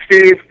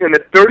 Steve, in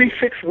the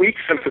 36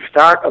 weeks since the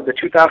start of the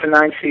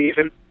 2009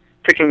 season,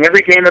 picking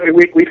every game every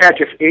week. We've had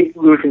just 8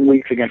 losing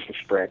weeks against the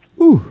spread.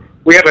 Ooh.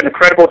 We have an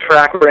incredible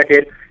track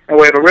record, and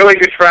we have a really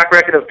good track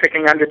record of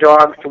picking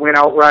underdogs to win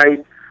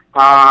outright.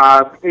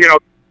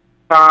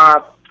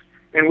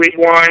 In week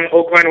 1,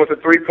 Oakland was a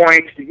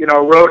 3-point,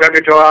 road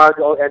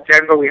underdog. At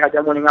Denver, we had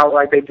them winning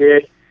outright. They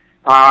did.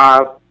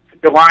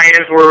 The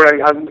Lions were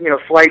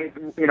a slight,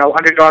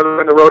 underdog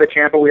on the road at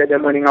Tampa. We had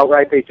them winning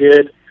outright. They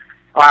did.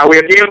 We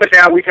have deals with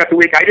that week after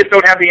week. I just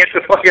don't have the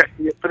answer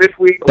for this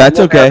week. That's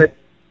okay.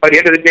 By the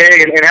end of the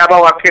day, and have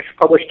all our picks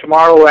published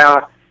tomorrow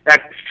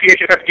at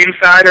CHFF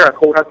Insider, our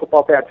Cold Hard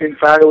Football Facts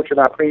Insider, which is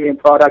our premium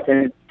product.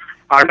 And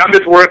our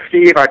numbers work,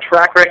 Steve. Our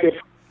track record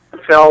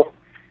itself.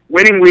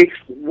 Winning weeks,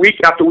 week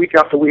after week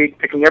after week,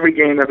 picking every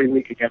game every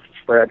week against the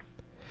spread.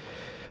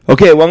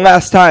 Okay, one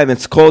last time.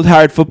 It's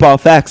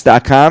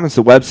coldhardfootballfacts.com. It's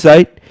a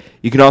website.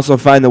 You can also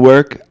find the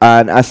work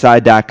on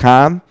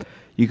si.com.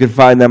 You can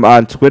find them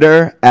on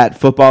Twitter at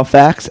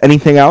footballfacts.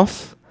 Anything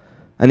else?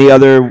 Any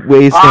other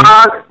ways?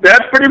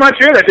 That's pretty much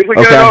it. I think we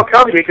got it all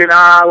covered. You can,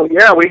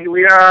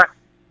 we are.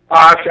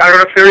 I don't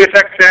know, Sirius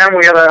XM.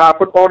 We have a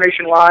Football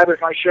Nation Live.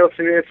 It's my show,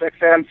 Sirius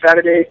XM,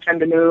 Saturday, 10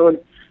 to noon.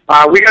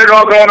 We got it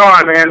all going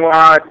on, man.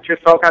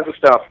 Just all kinds of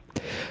stuff.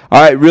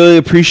 All right, really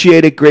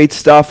appreciate it. Great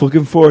stuff.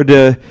 Looking forward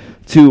to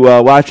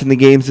watching the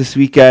games this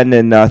weekend.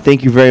 And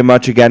thank you very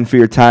much again for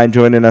your time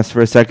joining us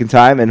for a second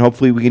time. And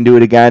hopefully we can do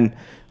it again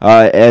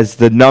as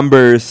the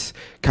numbers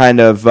kind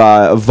of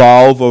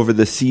evolve over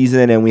the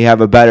season and we have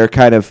a better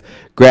kind of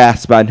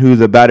grasp on who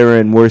the better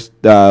and worst,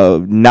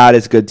 not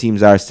as good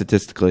teams are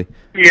statistically.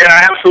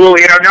 Yeah,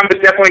 absolutely. Our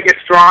numbers definitely get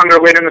stronger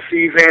later in the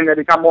season. They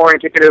become more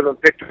indicative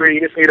of victory.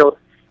 You just need a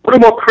little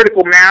more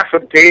critical mass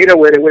of data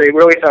where they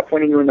really start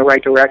pointing you in the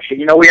right direction.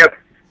 We have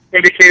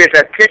indicators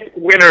that pick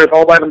winners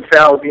all by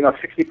themselves,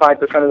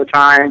 65% of the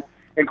time,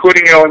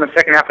 including, in the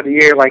second half of the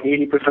year, like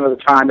 80% of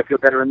the time, if you're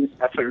better in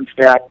that certain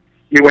stat,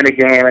 you win a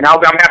game. And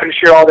I'm happy to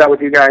share all that with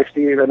you guys,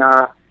 Steve. And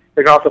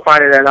you can also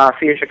find it at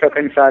CHFF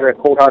Insider at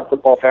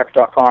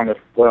coldhardfootballfacts.com as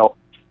well.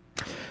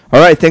 All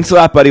right, thanks a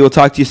lot, buddy. We'll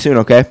talk to you soon,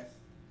 okay?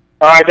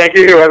 All right, thank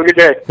you. Have a good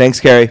day. Thanks,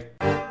 Kerry.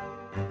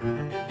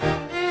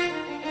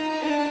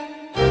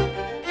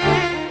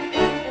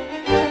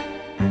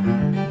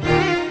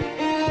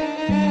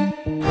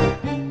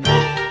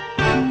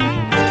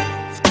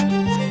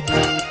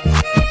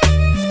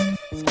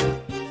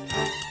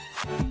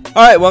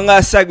 All right, one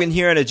last segment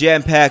here in a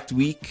jam-packed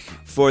week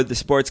for the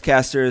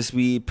Sportscasters.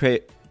 We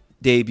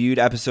debuted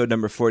episode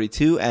number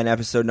 42 and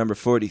episode number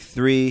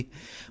 43.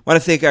 I want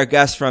to thank our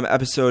guests from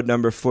episode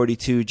number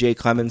 42, Jay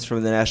Clemens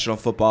from the National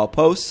Football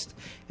Post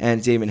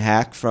and Damon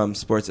Hack from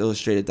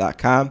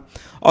SportsIllustrated.com.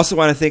 Also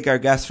want to thank our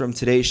guests from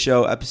today's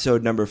show,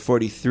 episode number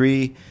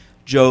 43,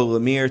 Joe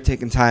Lemire,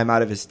 taking time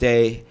out of his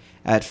day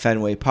at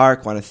Fenway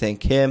Park. Want to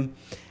thank him.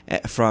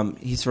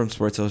 He's from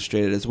Sports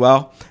Illustrated as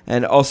well.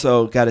 And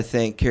also got to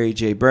thank Kerry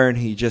J. Byrne,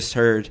 who you just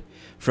heard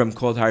from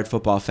Cold Hard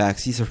Football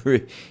Facts.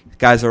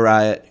 Guy's a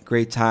riot.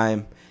 Great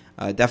time.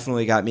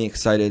 Definitely got me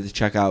excited to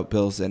check out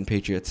Bills and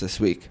Patriots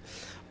this week.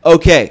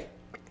 Okay.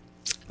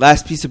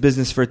 Last piece of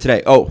business for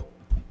today. Oh,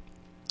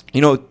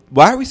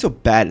 why are we so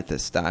bad at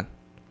this, Don?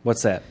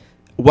 What's that?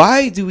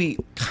 Why do we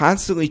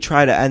constantly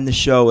try to end the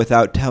show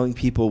without telling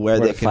people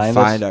where they can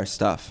find our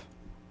stuff?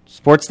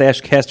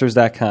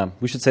 Sports-casters.com.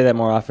 We should say that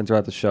more often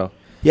throughout the show.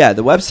 Yeah,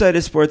 the website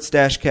is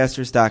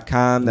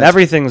sports-casters.com.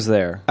 Everything's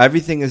there.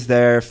 Everything is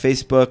there.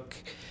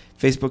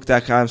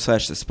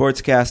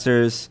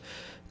 Facebook.com/thesportscasters,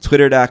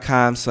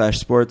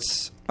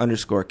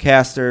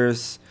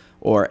 Twitter.com/sports_casters,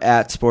 or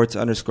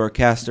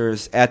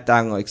 @sports_casters,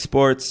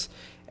 @DonLikeSports,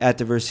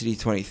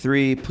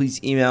 @Diversity23. Please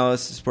email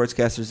us,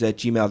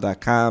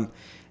 sportscasters@gmail.com,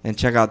 and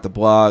check out the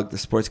blog,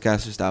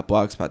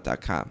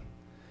 thesportscasters.blogspot.com.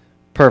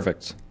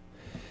 Perfect.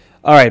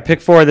 All right, pick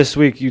 4 this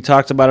week. You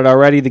talked about it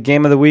already. The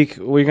game of the week,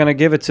 we're going to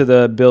give it to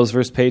the Bills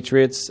versus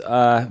Patriots,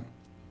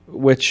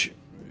 which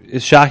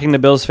is shocking to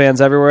Bills fans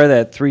everywhere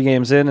that 3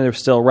 games in and they're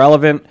still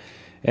relevant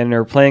and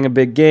they're playing a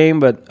big game,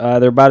 but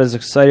they're about as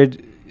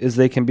excited as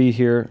they can be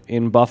here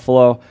in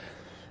Buffalo.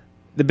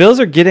 The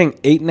Bills are getting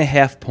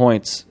 8.5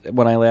 points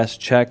when I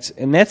last checked,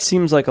 and that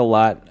seems like a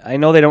lot. I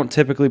know they don't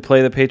typically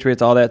play the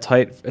Patriots all that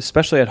tight,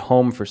 especially at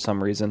home for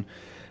some reason,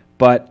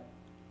 but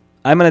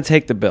I'm going to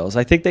take the Bills.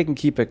 I think they can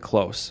keep it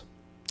close.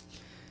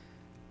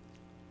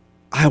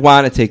 I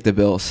want to take the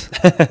Bills.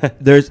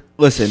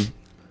 Listen,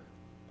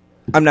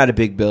 I'm not a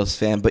big Bills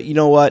fan, but you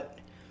know what?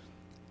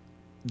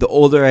 The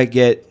older I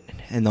get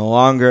and the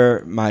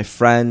longer my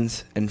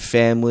friends and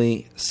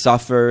family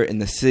suffer in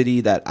the city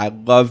that I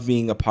love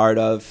being a part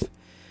of,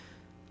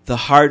 the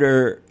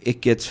harder it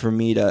gets for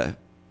me to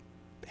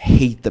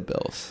hate the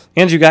Bills.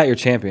 And you got your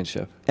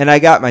championship. And I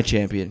got my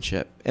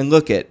championship. And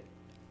look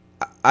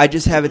I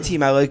just have a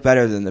team I like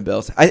better than the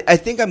Bills. I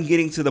think I'm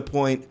getting to the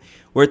point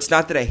where it's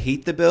not that I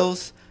hate the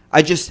Bills.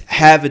 I just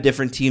have a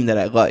different team that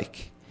I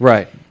like.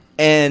 Right.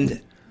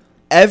 And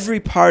every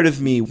part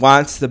of me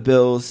wants the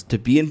Bills to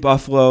be in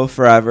Buffalo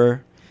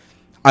forever.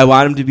 I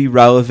want them to be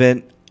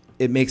relevant.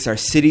 It makes our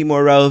city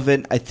more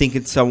relevant. I think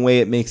in some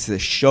way it makes the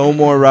show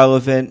more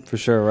relevant. For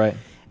sure, right.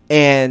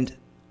 And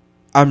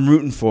I'm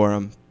rooting for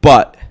them.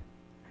 But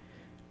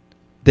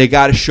they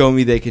got to show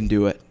me they can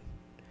do it.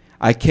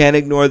 I can't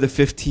ignore the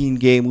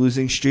 15-game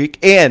losing streak.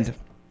 And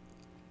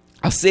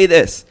I'll say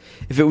this.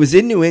 If it was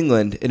in New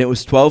England and it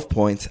was 12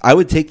 points, I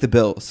would take the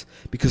Bills.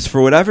 Because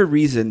for whatever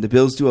reason, the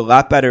Bills do a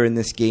lot better in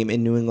this game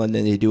in New England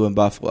than they do in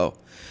Buffalo.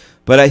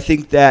 But I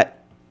think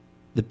that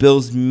the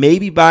Bills may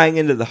be buying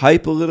into the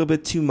hype a little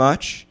bit too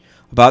much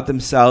about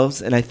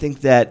themselves. And I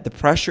think that the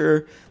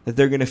pressure that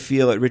they're going to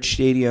feel at Rich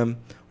Stadium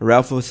or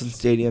Ralph Wilson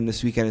Stadium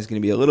this weekend is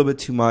going to be a little bit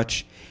too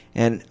much.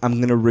 And I'm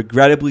going to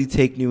regrettably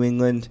take New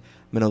England.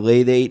 I'm going to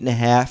lay the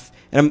 8.5.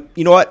 And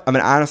you know what? I'm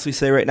going to honestly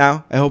say right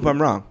now, I hope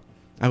I'm wrong.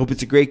 I hope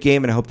it's a great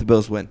game, and I hope the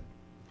Bills win.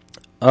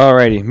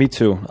 Alrighty, me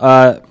too.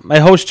 My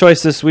host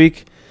choice this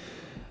week,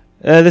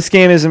 this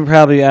game isn't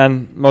probably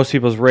on most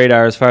people's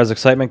radar as far as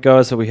excitement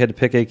goes, so we had to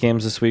pick 8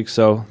 games this week,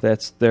 so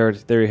that's there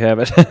you have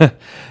it.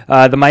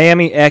 The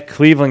Miami at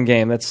Cleveland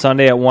game, that's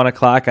Sunday at 1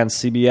 o'clock on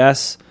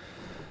CBS.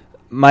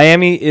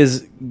 Miami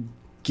is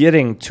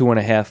getting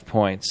 2.5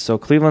 points, so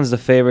Cleveland's the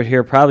favorite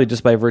here, probably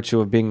just by virtue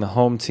of being the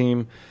home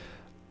team.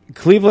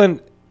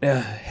 Cleveland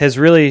has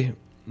really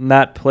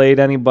not played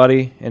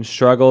anybody and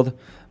struggled.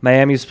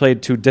 Miami's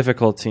played 2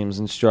 difficult teams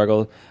and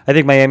struggled. I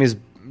think Miami's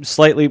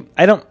slightly...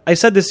 I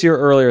said this year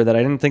earlier that I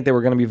didn't think they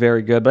were going to be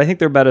very good, but I think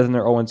they're better than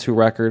their 0-2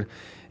 record,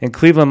 and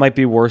Cleveland might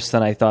be worse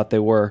than I thought they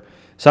were.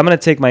 So I'm going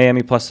to take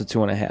Miami plus the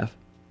 2.5.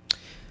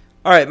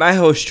 All right, my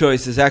host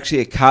choice is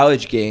actually a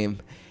college game,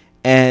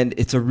 and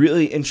it's a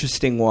really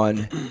interesting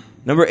one.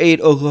 Number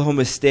 8,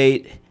 Oklahoma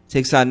State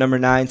takes on number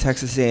 9,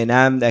 Texas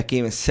A&M. That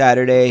game is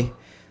Saturday,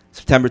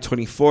 September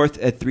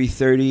 24th at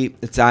 3:30.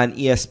 It's on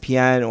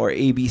ESPN or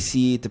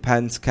ABC. It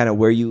depends kind of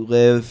where you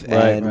live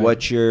and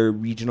what your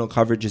regional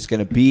coverage is going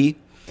to be.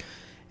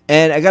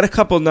 And I got a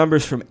couple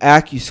numbers from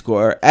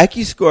AccuScore.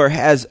 AccuScore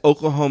has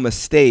Oklahoma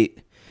State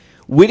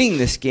winning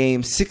this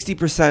game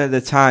 60% of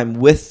the time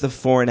with the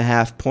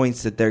 4.5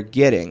 points that they're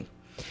getting.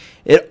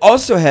 It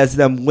also has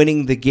them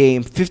winning the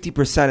game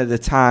 50% of the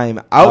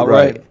time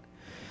outright.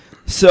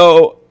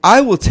 So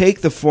I will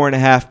take the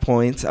 4.5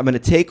 points. I'm going to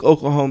take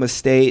Oklahoma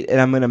State, and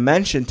I'm going to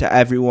mention to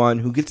everyone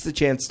who gets the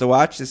chance to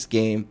watch this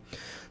game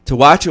to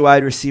watch a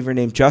wide receiver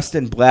named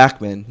Justin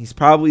Blackmon. He's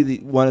probably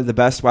one of the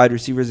best wide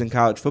receivers in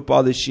college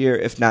football this year,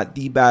 if not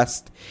the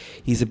best.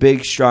 He's a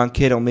big, strong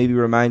kid. He'll maybe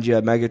remind you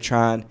of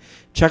Megatron.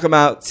 Check him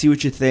out. See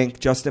what you think.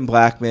 Justin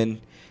Blackmon.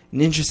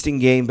 An interesting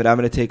game, but I'm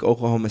going to take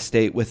Oklahoma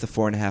State with the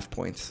 4.5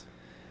 points.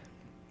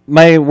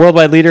 My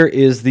worldwide leader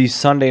is the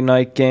Sunday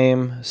night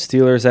game,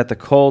 Steelers at the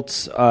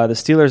Colts. The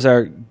Steelers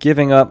are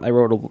giving up, I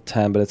wrote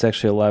 10, but it's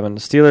actually 11.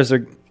 The Steelers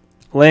are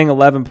laying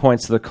 11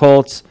 points to the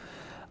Colts.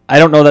 I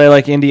don't know that I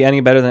like Indy any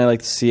better than I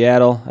like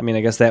Seattle. I mean,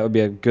 I guess that would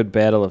be a good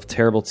battle of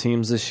terrible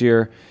teams this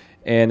year.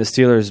 And the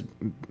Steelers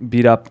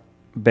beat up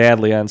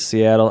badly on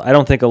Seattle. I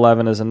don't think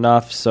 11 is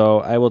enough, so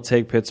I will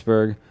take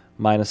Pittsburgh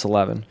minus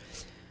 11.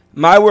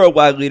 My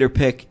worldwide leader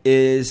pick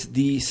is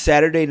the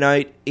Saturday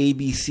night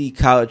ABC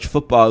college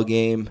football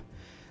game.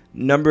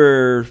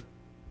 Number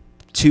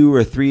 2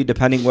 or 3,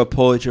 depending what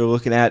poll you're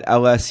looking at,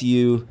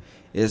 LSU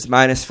is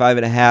minus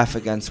 5.5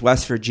 against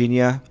West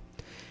Virginia.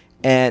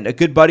 And a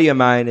good buddy of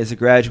mine is a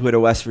graduate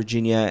of West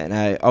Virginia, and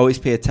I always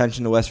pay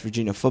attention to West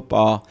Virginia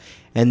football.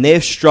 And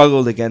they've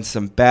struggled against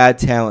some bad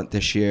talent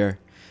this year.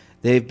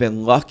 They've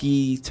been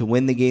lucky to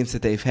win the games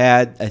that they've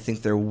had. I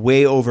think they're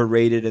way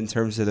overrated in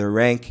terms of their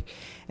rank.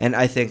 And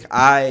I think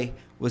I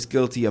was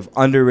guilty of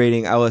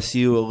underrating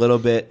LSU a little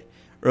bit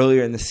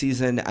earlier in the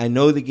season. I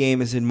know the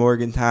game is in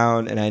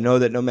Morgantown, and I know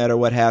that no matter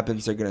what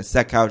happens, they're going to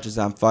set couches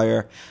on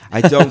fire.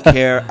 I don't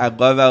care. I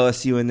love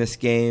LSU in this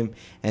game.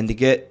 And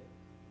to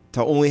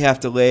only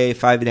have to lay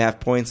 5.5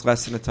 points,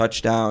 less than a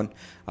touchdown,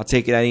 I'll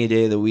take it any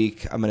day of the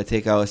week. I'm going to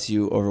take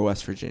LSU over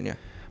West Virginia.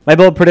 My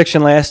bold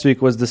prediction last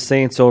week was the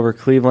Saints over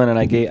Cleveland, and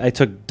I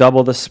took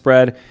double the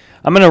spread.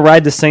 I'm going to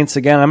ride the Saints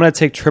again. I'm going to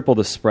take triple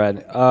the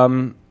spread.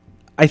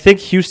 I think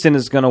Houston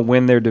is going to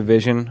win their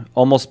division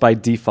almost by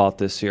default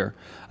this year.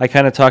 I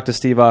kind of talked to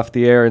Steve off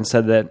the air and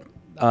said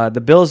that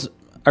the Bills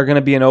are going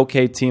to be an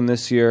okay team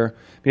this year.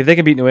 I mean, if they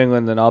can beat New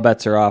England, then all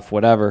bets are off,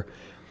 whatever.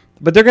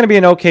 But they're going to be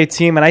an okay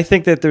team, and I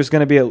think that there's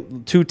going to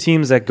be two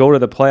teams that go to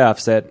the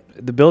playoffs that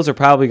the Bills are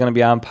probably going to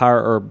be on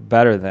par or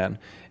better than,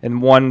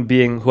 and one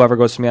being whoever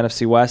goes from the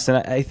NFC West. And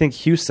I think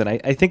Houston.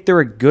 I think they're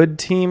a good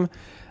team.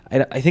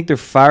 I think they're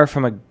far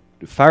from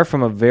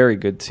a very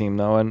good team,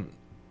 though, and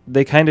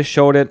they kind of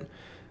showed it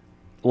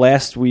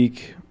last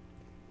week.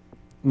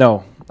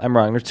 No, I'm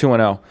wrong. They're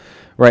 2-0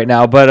 right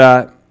now,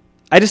 but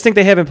I just think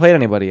they haven't played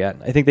anybody yet.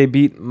 I think they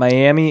beat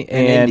Miami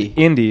and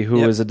Indy,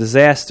 who was a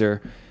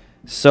disaster.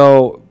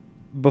 So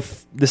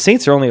the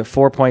Saints are only a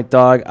 4-point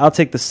dog. I'll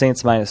take the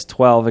Saints minus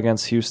 12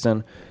 against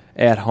Houston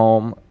at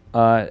home.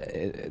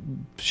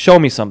 Show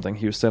me something,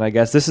 Houston, I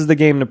guess. This is the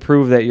game to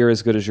prove that you're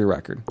as good as your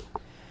record.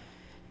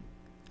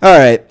 All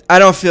right. I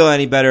don't feel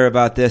any better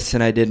about this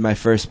than I did my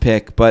first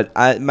pick, but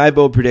my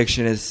bold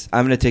prediction is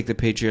I'm going to take the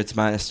Patriots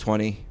minus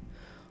 20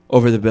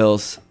 over the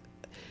Bills.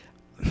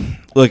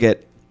 Look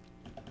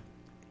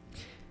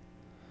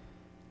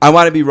I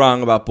want to be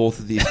wrong about both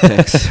of these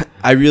picks.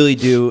 I really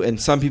do,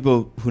 and some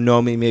people who know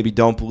me maybe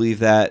don't believe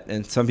that,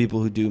 and some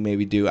people who do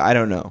maybe do. I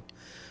don't know.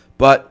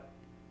 But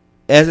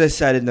as I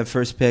said in the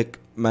first pick,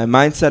 my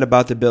mindset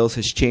about the Bills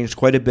has changed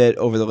quite a bit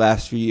over the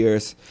last few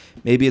years.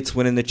 Maybe it's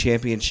winning the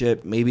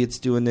championship. Maybe it's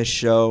doing this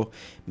show.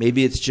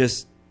 Maybe it's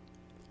just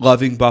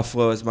loving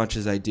Buffalo as much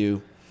as I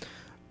do.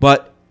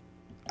 But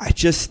I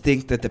just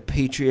think that the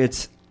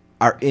Patriots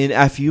are in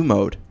FU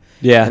mode.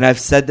 Yeah. And I've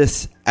said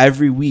this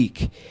every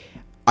week.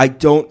 I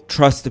don't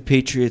trust the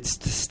Patriots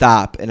to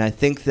stop, and I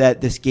think that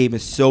this game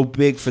is so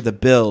big for the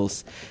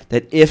Bills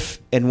that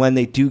if and when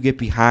they do get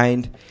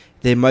behind,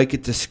 they might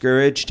get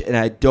discouraged, and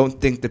I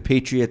don't think the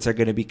Patriots are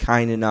going to be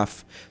kind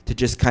enough to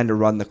just kind of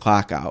run the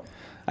clock out.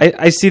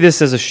 I see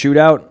this as a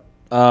shootout.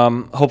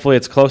 Hopefully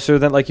it's closer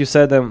than, like you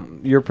said,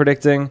 than you're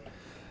predicting.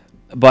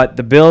 But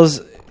the Bills,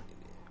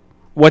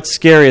 what's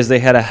scary is they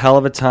had a hell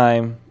of a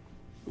time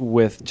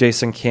with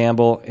Jason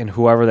Campbell and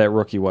whoever that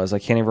rookie was. I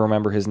can't even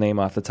remember his name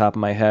off the top of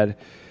my head.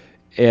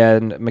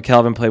 And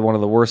McKelvin played one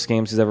of the worst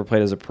games he's ever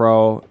played as a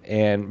pro,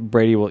 and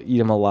Brady will eat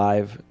him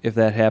alive if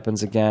that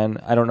happens again.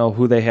 I don't know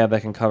who they have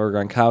that can cover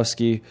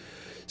Gronkowski.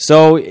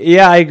 So,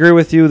 yeah, I agree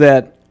with you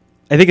that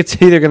I think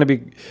it's either going to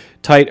be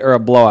tight or a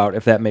blowout,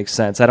 if that makes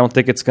sense. I don't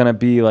think it's going to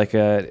be like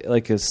a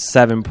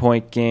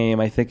 7-point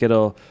game. I think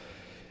it'll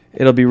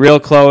be real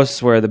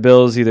close where the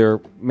Bills either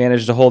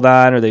manage to hold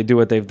on or they do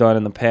what they've done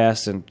in the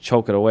past and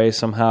choke it away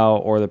somehow,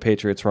 or the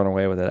Patriots run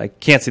away with it. I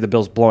can't see the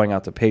Bills blowing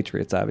out the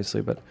Patriots,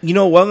 obviously. But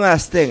one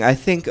last thing. I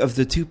think of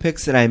the two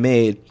picks that I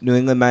made, New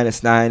England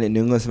minus 9 and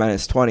New England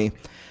minus 20,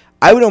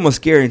 I would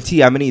almost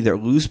guarantee I'm going to either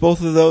lose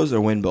both of those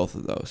or win both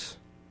of those.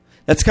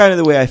 That's kind of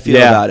the way I feel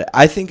about it.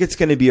 I think it's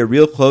going to be a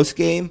real close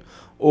game,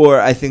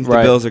 or I think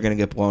the Bills are going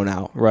to get blown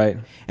out. Right.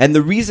 And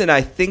the reason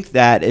I think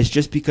that is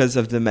just because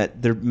of the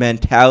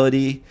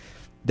mentality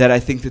that I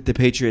think that the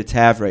Patriots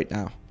have right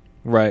now.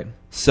 Right.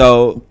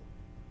 So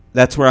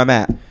that's where I'm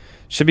at.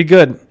 Should be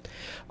good.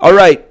 All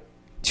right.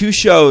 2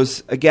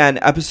 shows. Again,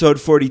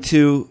 episode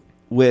 42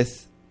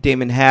 with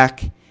Damon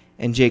Hack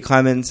and Jay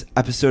Clemens.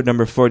 Episode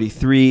number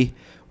 43,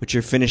 which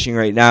you're finishing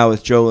right now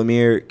with Joe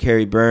Lemire,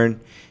 Carrie Byrne.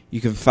 You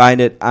can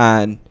find it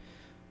on,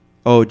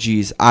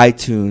 iTunes,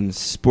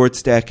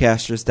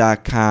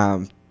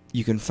 sportstatcasters.com.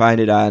 You can find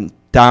it on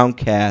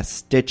Downcast,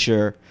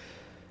 Stitcher,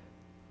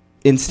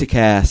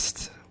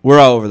 Instacast. We're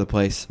all over the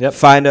place. Yep.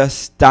 Find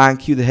us, Don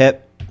Q the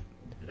Hip.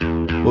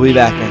 We'll be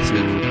back next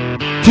week.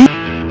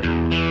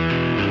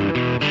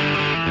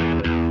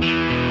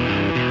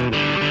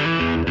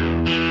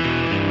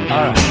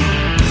 All right.